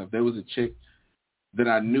streets and stuff, there was a chick that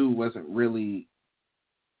I knew wasn't really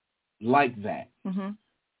like that.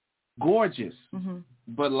 Gorgeous,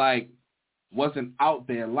 but like wasn't out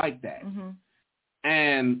there like that.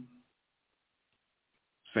 And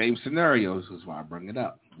same scenarios is why I bring it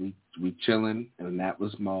up. We chilling in that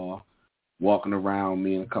was mall, walking around,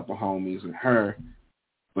 me and a couple homies and her.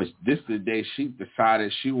 But this is the day she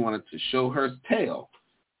decided she wanted to show her tail.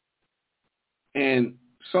 And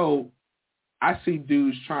so I see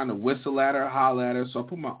dudes trying to whistle at her, holler at her. So I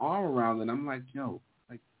put my arm around her and I'm like, yo,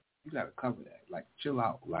 like, you got to cover that. Like, chill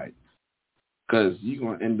out. Like, because you're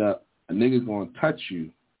going to end up, a nigga going to touch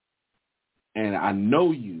you. And I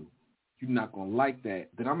know you're not going to like that.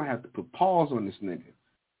 Then I'm going to have to put pause on this nigga.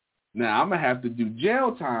 Now, I'm going to have to do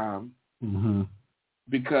jail time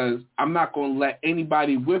because I'm not going to let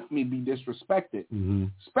anybody with me be disrespected,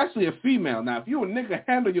 especially a female. Now, if you a nigga,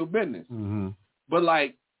 handle your business. But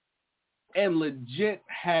like, and legit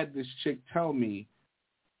had this chick tell me,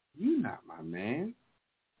 "You not my man.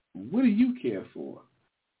 What do you care for?"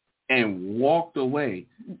 And walked away.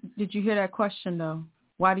 Did you hear that question, though?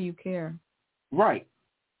 Why do you care? Right.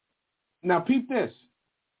 Now, peep this.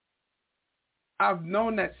 I've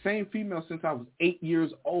known that same female since I was 8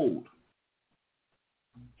 years old.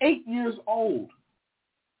 8 years old.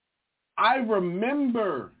 I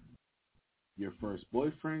remember your first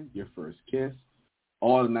boyfriend, your first kiss,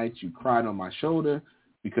 all the nights you cried on my shoulder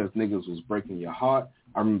because niggas was breaking your heart.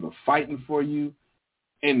 I remember fighting for you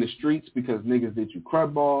in the streets because niggas did you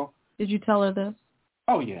crud ball. Did you tell her this?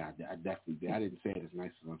 Oh, yeah, I definitely did. I didn't say it as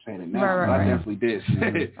nice as I'm saying it now, right, but I definitely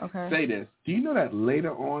did okay. say this. Do you know that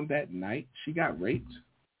later on that night, she got raped?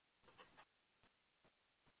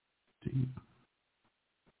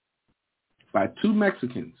 By 2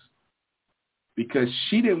 Mexicans because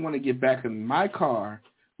she didn't want to get back in my car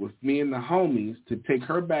with me and the homies to take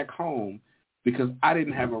her back home because I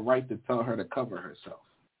didn't have a right to tell her to cover herself.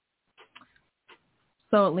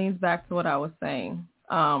 So it leans back to what I was saying.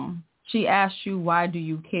 She asked you, why do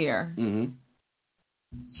you care? Mm-hmm.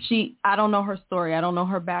 I don't know her story. I don't know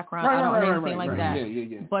her background. I don't know anything like that.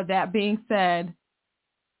 Yeah. But that being said,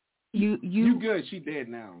 you good. She dead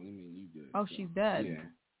now. I mean, you good. Oh, so. She's dead. Yeah.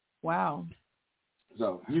 Wow.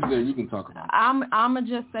 So you good. You can talk about it. I'm gonna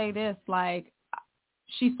just say this, like,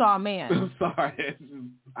 she saw a man. I'm sorry.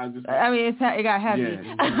 I mean, it got heavy.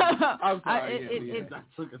 Yeah. I'm sorry.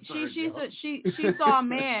 She saw a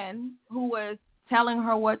man who was telling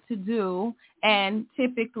her what to do, and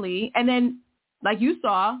typically, and then, like you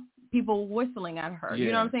saw, people whistling at her. Yeah,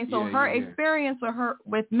 you know what I'm saying? So her experience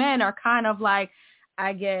with men are kind of like,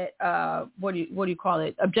 I get what do you call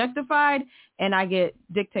it? Objectified, and I get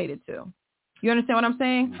dictated to. You understand what I'm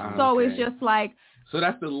saying? So it's just like. So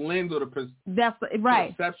that's the lens or the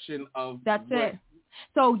perception of. That's it.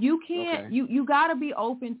 So you can't. Okay. You got to be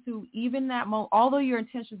open to even that moment. Although your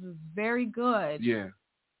intentions is very good. Yeah.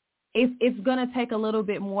 It's gonna take a little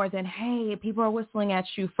bit more than, hey, people are whistling at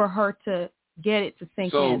you, for her to get it to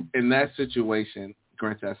sink in. So in that situation,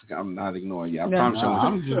 granted, I'm not ignoring you. I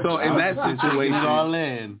promise you. So in that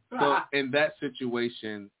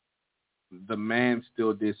situation, the man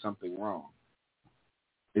still did something wrong.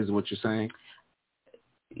 Is what you're saying?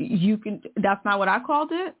 You can. That's not what I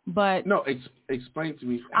called it, but no. Explain to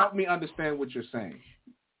me. Help me understand what you're saying.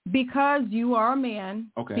 Because you are a man.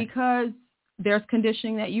 Okay. Because there's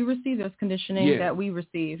conditioning that you receive. There's conditioning that we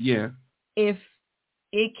receive. Yeah. If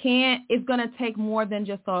it can't, it's going to take more than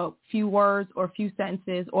just a few words or a few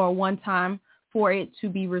sentences or one time for it to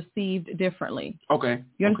be received differently. Okay.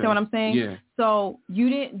 You understand what I'm saying? Yeah. So you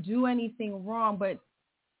didn't do anything wrong, but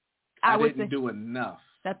I didn't do enough.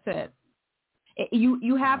 That's it.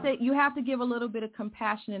 You have to give a little bit of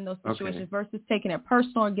compassion in those situations versus taking it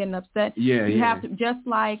personal and getting upset. Yeah. You have to, just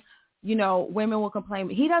like, women will complain,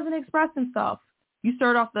 but he doesn't express himself. You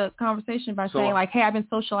start off the conversation by saying, like, hey, I've been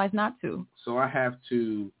socialized not to. So I have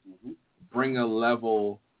to bring a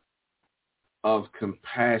level of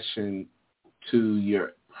compassion to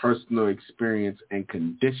your personal experience and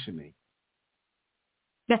conditioning.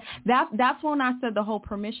 That's when I said the whole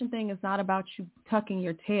permission thing is not about you tucking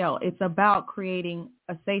your tail. It's about creating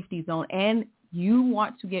a safety zone, and you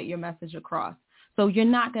want to get your message across. So you're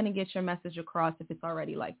not going to get your message across if it's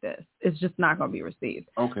already like this. It's just not going to be received.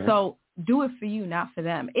 Okay. So do it for you, not for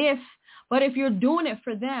them. But if you're doing it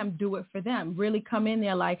for them, do it for them. Really come in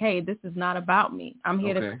there like, hey, this is not about me. I'm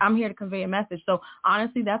here to convey a message. So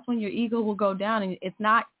honestly, that's when your ego will go down, and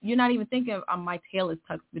you're not even thinking of my tail is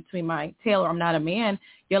tucked between my tail, or I'm not a man.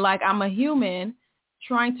 You're like, I'm a human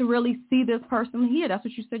trying to really see this person here. That's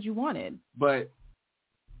what you said you wanted. But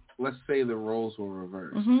let's say the roles were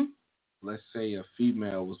reversed. Mm-hmm. Let's say a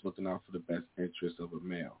female was looking out for the best interest of a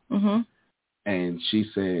male. Mm-hmm. And she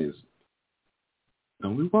says,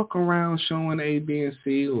 don't we walk around showing A, B, and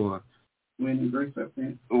C, or when you break up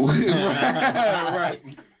in? Right.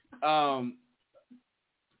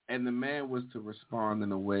 And the man was to respond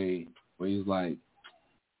in a way where he's like,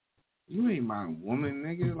 you ain't my woman,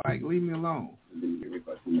 nigga. Like, leave me alone.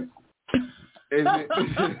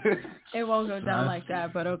 It won't go down like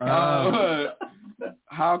that, but okay.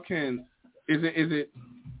 How can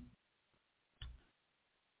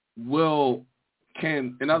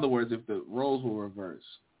in other words, if the roles were reversed,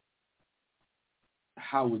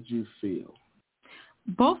 how would you feel?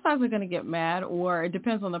 Both sides are going to get mad, or it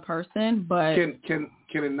depends on the person, but can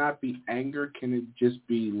it not be anger? Can it just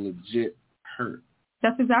be legit hurt?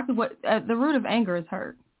 That's exactly what the root of anger is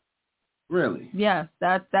hurt. Really? Yes,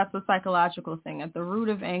 that's a psychological thing. At the root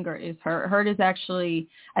of anger is hurt. Hurt is actually,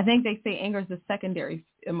 I think they say anger is the secondary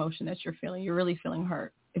emotion that you're feeling. You're really feeling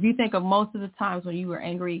hurt. If you think of most of the times when you were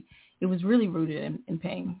angry, it was really rooted in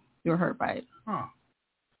pain. You were hurt by it. Huh.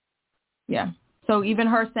 Yeah. So even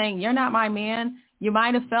her saying, you're not my man, you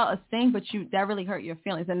might have felt a sting, but that really hurt your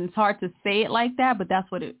feelings. And it's hard to say it like that, but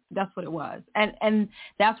that's what it was. And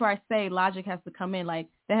that's where I say logic has to come in. Like,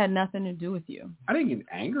 that had nothing to do with you. I didn't get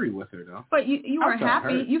angry with her, though. But you were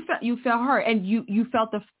happy. Hurt. You felt hurt, and you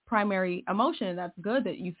felt the primary emotion, and that's good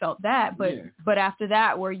that you felt that. But after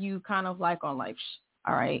that, were you kind of like on like,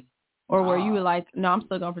 all right? Or were you like, no, I'm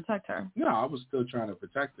still going to protect her? No, I was still trying to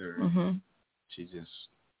protect her. Mm-hmm. She just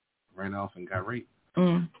ran off and got raped.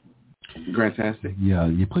 Mm. Fantastic. Yeah,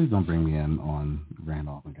 you please don't bring me in on ran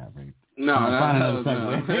off and got raped. No.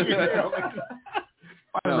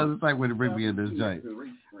 Another segue to bring me in this joint.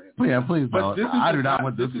 But yeah, please don't. I do not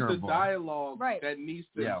want this is the dialogue that needs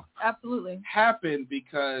to absolutely happen,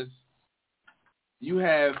 because you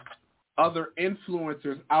have other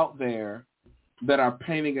influencers out there that are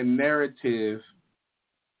painting a narrative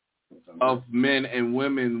of men and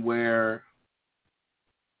women where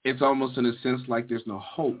it's almost in a sense like there's no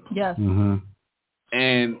hope. Yes. Mm-hmm.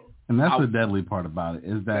 And that's the deadly part about it,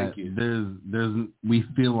 is that there's we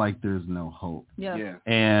feel like there's no hope. Yeah.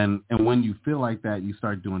 And when you feel like that, you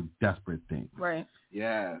start doing desperate things. Right.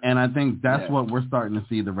 Yeah. And I think that's what we're starting to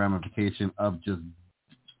see, the ramification of just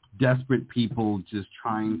desperate people just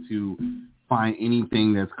trying to find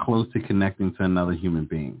anything that's close to connecting to another human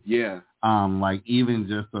being. Yeah. Like even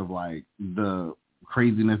just of like the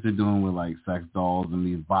craziness they're doing with like sex dolls and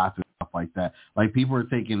these bots and stuff like that. Like people are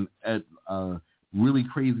taking really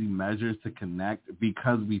crazy measures to connect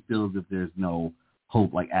because we feel as if there's no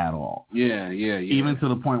hope like at all. Yeah. Even to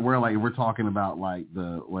the point where like we're talking about like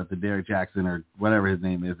the Derek Jackson or whatever his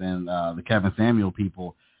name is and the Kevin Samuel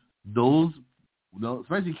people, those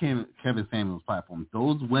especially Kevin Samuel's platform,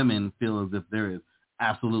 those women feel as if there is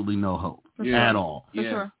absolutely no hope at all. For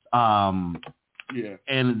sure. Yeah.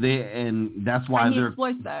 And that's why he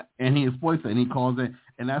exploits that. And he exploits it, and he calls it,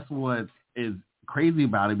 and that's what is crazy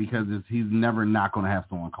about it, because he's never not going to have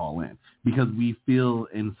someone call in, because we feel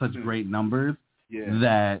in such great numbers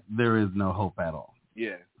that there is no hope at all.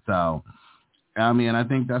 Yeah. So, I mean, I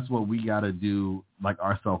think that's what we got to do, like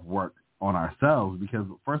our self-work on ourselves, because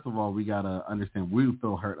first of all, we got to understand we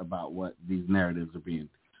feel hurt about what these narratives are being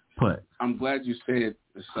put. I'm glad you said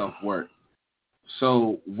the self-work.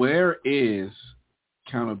 So where is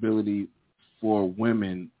accountability for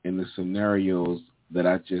women in the scenarios that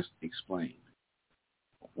I just explained?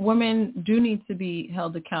 Women do need to be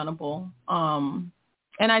held accountable. And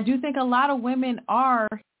I do think a lot of women are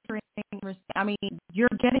hearing, I mean, you're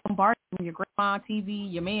getting bombarded from your grandma,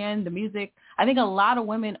 TV, your man, the music. I think a lot of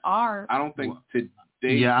women are. I don't think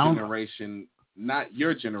today's generation, not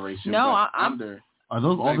your generation, no, but under. Are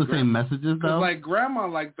those all the same messages, though? Like, grandma,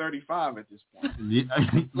 like 35 at this point.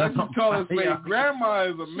 Let's just call her say, grandma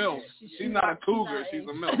is a MILF. She's not a cougar. She's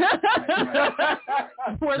a MILF.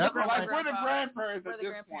 We're the grandparents at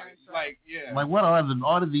this point. Like, yeah. Like, what are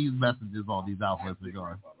all of these messages, all these outlets are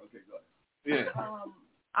going? Okay, go ahead. Yeah.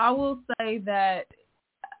 I will say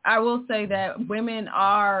that women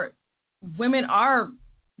are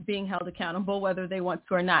being held accountable, whether they want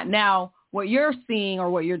to or not. Now, what you're seeing or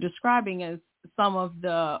what you're describing is some of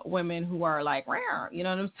the women who are like, you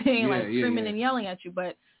know what I'm saying? Like screaming and yelling at you.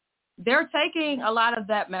 But they're taking a lot of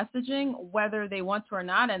that messaging, whether they want to or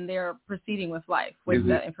not, and they're proceeding with life with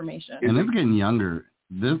that information. And it's getting younger.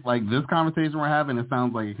 This conversation we're having, it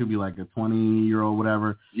sounds like it could be like a 20-year-old,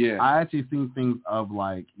 whatever. Yeah. I actually seen things of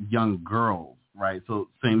like young girls, right? So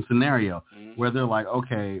same scenario where they're like,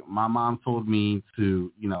 okay, my mom told me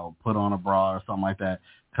to, put on a bra or something like that,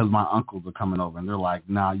 because my uncles are coming over, and they're like,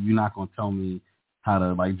 nah, you're not going to tell me how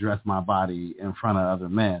to, like, dress my body in front of other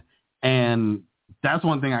men. And that's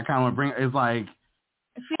one thing I kind of want to bring is, like,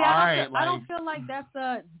 I don't feel like that's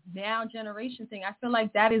a now generation thing. I feel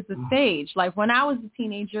like that is the stage. Like, when I was a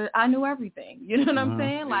teenager, I knew everything. You know what I'm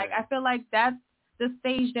saying? Like, I feel like that's the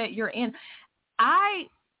stage that you're in. I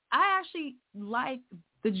actually like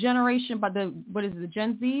the generation by the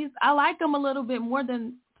Gen Zs. I like them a little bit more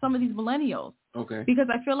than some of these millennials. Okay. Because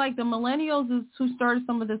I feel like the millennials is who started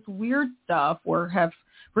some of this weird stuff or have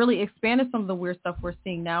really expanded some of the weird stuff we're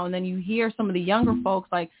seeing now. And then you hear some of the younger folks,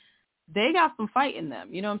 like, they got some fight in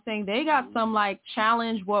them. You know what I'm saying? They got some, like,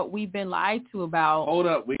 challenge what we've been lied to about. Hold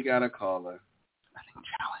up. We got a caller. I think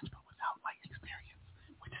challenge, but without, like, experience.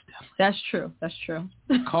 Which is definitely. That's true. That's true.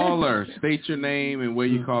 Caller, state your name and where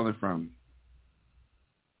you calling from.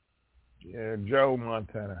 Yeah, Joe,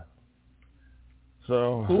 Montana.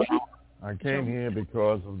 So... Who? I came here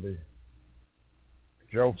because of the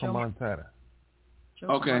Joe from Montana.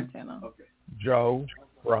 Okay. Joe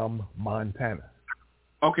from Montana.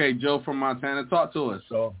 Okay, Joe from Montana. Talk to us.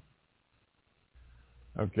 So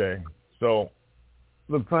Okay, so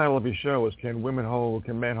the title of your show is Can men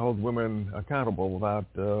hold women accountable without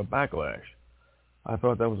backlash? I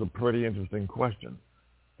thought that was a pretty interesting question.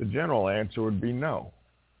 The general answer would be no,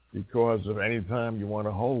 because of any time you want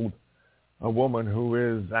to hold a woman who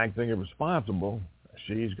is acting irresponsible,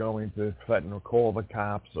 she's going to threaten or call the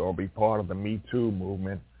cops or be part of the Me Too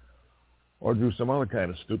movement or do some other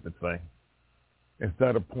kind of stupid thing.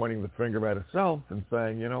 Instead of pointing the finger at herself and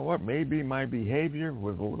saying, you know what, maybe my behavior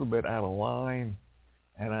was a little bit out of line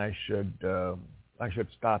and I should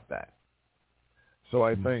stop that. So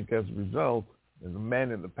I think as a result, the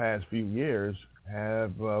men in the past few years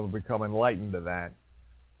have become enlightened to that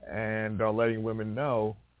and are letting women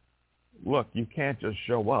know, look, you can't just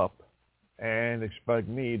show up and expect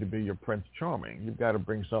me to be your Prince Charming. You've got to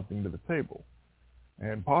bring something to the table.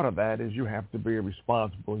 And part of that is you have to be a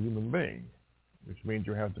responsible human being, which means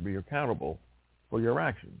you have to be accountable for your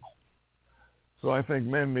actions. So I think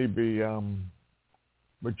men may be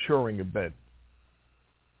maturing a bit.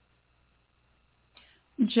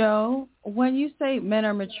 Joe, when you say men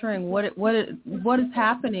are maturing, what is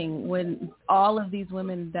happening when all of these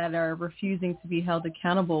women that are refusing to be held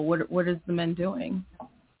accountable, what is the men doing?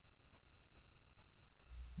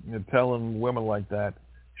 You're telling women like that,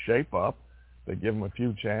 shape up. They give them a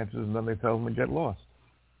few chances, and then they tell them to get lost.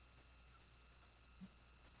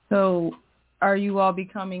 So are you all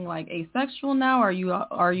becoming like asexual now? Or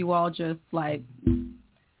are you all just like,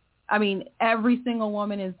 I mean, every single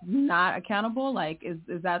woman is not accountable? Like, is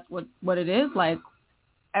that what it is? Like,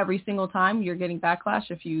 every single time you're getting backlash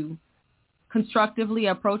if you constructively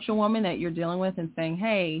approach a woman that you're dealing with and saying,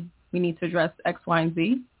 hey, we need to address X, Y, and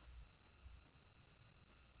Z?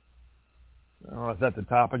 Is that the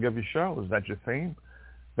topic of your show? Is that your theme?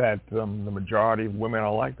 That the majority of women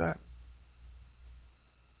are like that?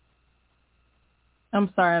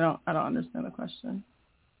 I'm sorry, I don't understand the question.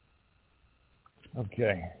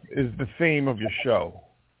 Okay. Is the theme of your show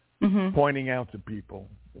pointing out to people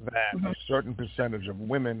that a certain percentage of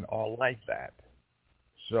women are like that?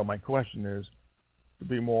 So my question is, to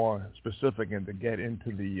be more specific and to get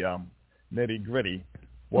into the nitty-gritty,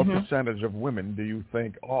 what percentage of women do you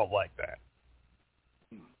think are like that?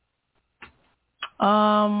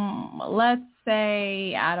 Let's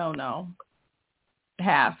say, I don't know,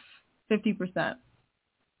 half, 50%.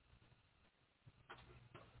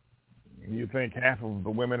 You think half of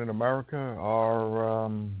the women in America are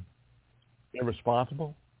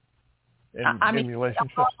irresponsible in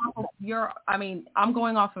relationships? I'm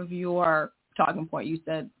going off of your talking point. You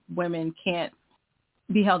said women can't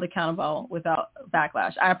be held accountable without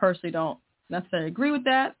backlash. I personally don't necessarily agree with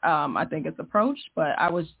that. I think it's approached, but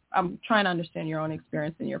I'm trying to understand your own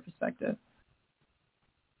experience and your perspective.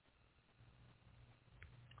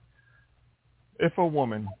 If a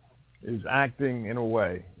woman is acting in a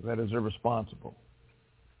way that is irresponsible,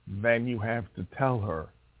 then you have to tell her,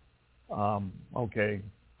 okay,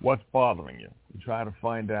 what's bothering you? You try to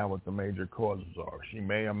find out what the major causes are. She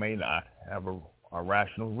may or may not have a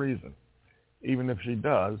rational reason. Even if she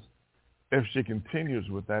does, if she continues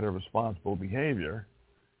with that irresponsible behavior,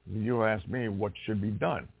 you asked me what should be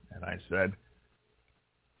done. And I said,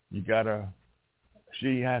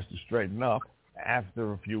 she has to straighten up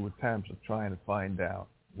after a few attempts of trying to find out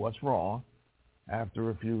what's wrong,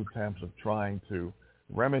 after a few attempts of trying to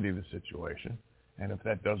remedy the situation. And if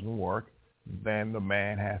that doesn't work, then the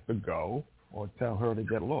man has to go or tell her to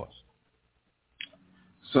get lost.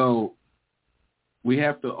 So we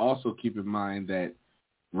have to also keep in mind that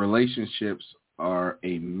relationships are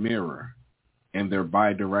a mirror and they're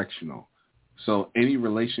bidirectional. So any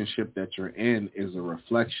relationship that you're in is a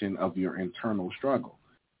reflection of your internal struggle.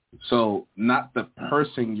 So not the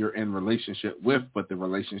person you're in relationship with, but the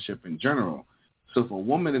relationship in general. So if a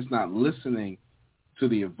woman is not listening to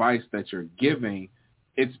the advice that you're giving,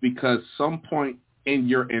 it's because some point in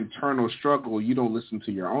your internal struggle, you don't listen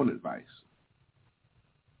to your own advice.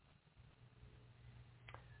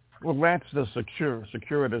 Well, that's the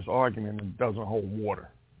circuitous argument that doesn't hold water,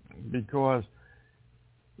 because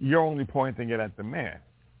you're only pointing it at the man.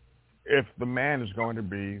 If the man is going to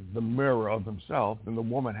be the mirror of himself, then the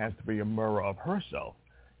woman has to be a mirror of herself.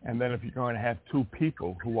 And then if you're going to have two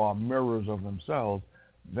people who are mirrors of themselves,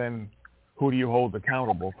 then who do you hold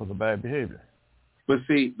accountable for the bad behavior? But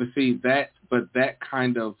that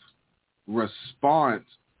kind of response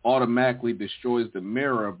automatically destroys the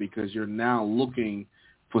mirror, because you're now looking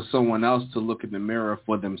for someone else to look in the mirror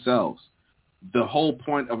for themselves. The whole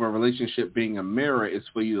point of a relationship being a mirror is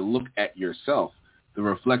for you to look at yourself, the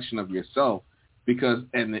reflection of yourself, because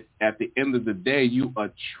at the end of the day, you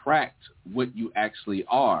attract what you actually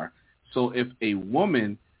are. So if a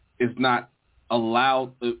woman is not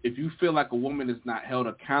allowed, if you feel like a woman is not held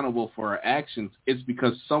accountable for her actions, it's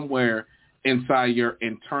because somewhere inside your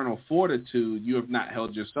internal fortitude, you have not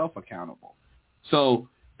held yourself accountable. So,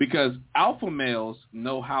 because alpha males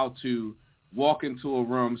know how to walk into a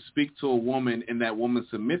room, speak to a woman, and that woman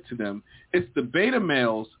submit to them, it's the beta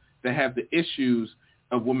males that have the issues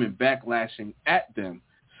of women backlashing at them.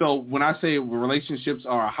 So when I say relationships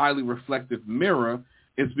are a highly reflective mirror,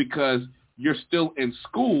 it's because you're still in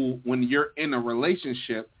school when you're in a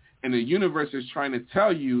relationship, and the universe is trying to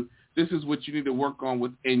tell you this is what you need to work on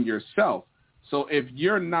within yourself. So if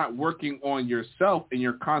you're not working on yourself and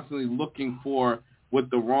you're constantly looking for what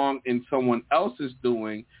the wrong in someone else is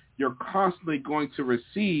doing, you're constantly going to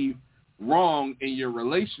receive wrong in your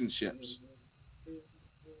relationships.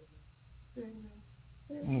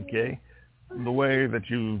 Okay. The way that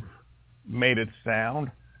you made it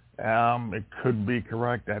sound, it could be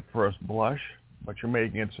correct at first blush, but you're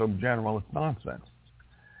making it so general it's nonsense.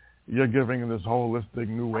 You're giving this holistic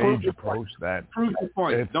new age approach that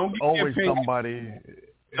it's always somebody.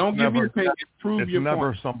 Don't give me opinion. Prove your point. It's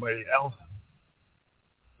never somebody else.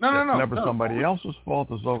 No. It's never somebody else's fault.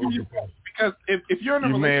 It's always your fault. Because if you're in a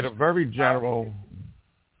you relationship, made a very general.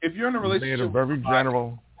 If you're in a relationship, you made a very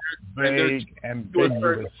general, vague, and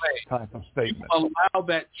ambiguous type of statement. You allow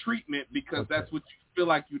that treatment because that's what you feel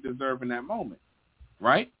like you deserve in that moment,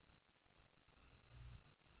 right?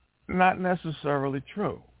 Not necessarily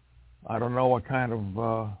true. I don't know what kind of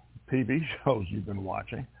TV shows you've been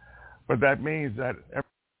watching, but that means that.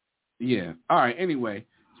 Yeah. All right. Anyway,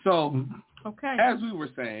 so as we were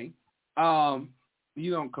saying,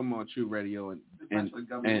 you don't come on True Radio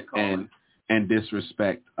and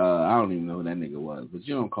disrespect. I don't even know who that nigga was, but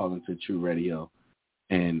you don't call into True Radio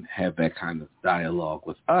and have that kind of dialogue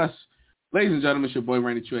with us. Ladies and gentlemen, it's your boy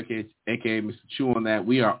Randy Chew, aka Mr. Chew on that.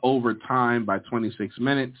 We are over time by 26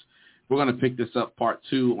 minutes. We're going to pick this up part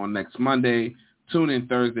 2 on next Monday. Tune in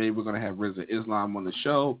Thursday. We're going to have Rizza Islam on the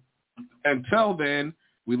show. Until then,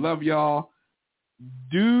 we love y'all.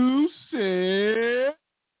 Deuces.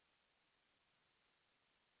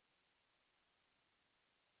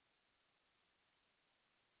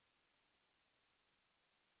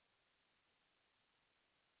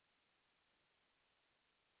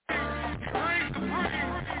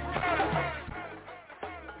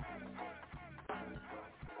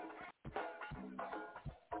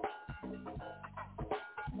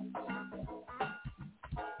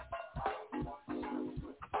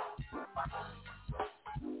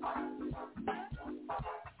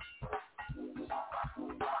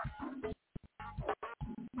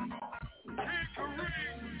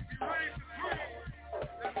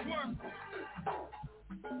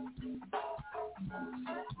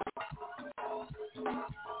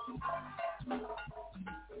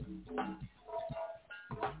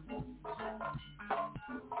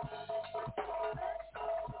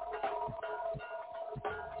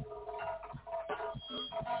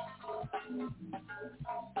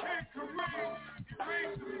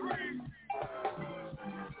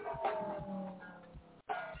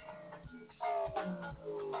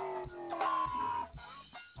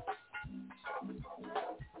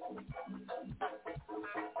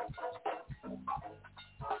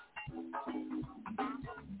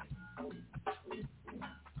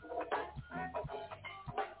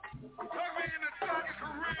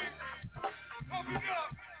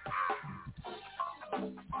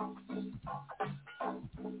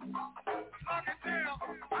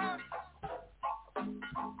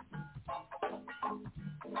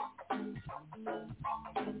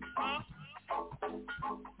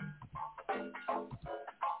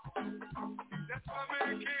 That's my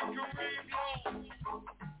man King Kareem.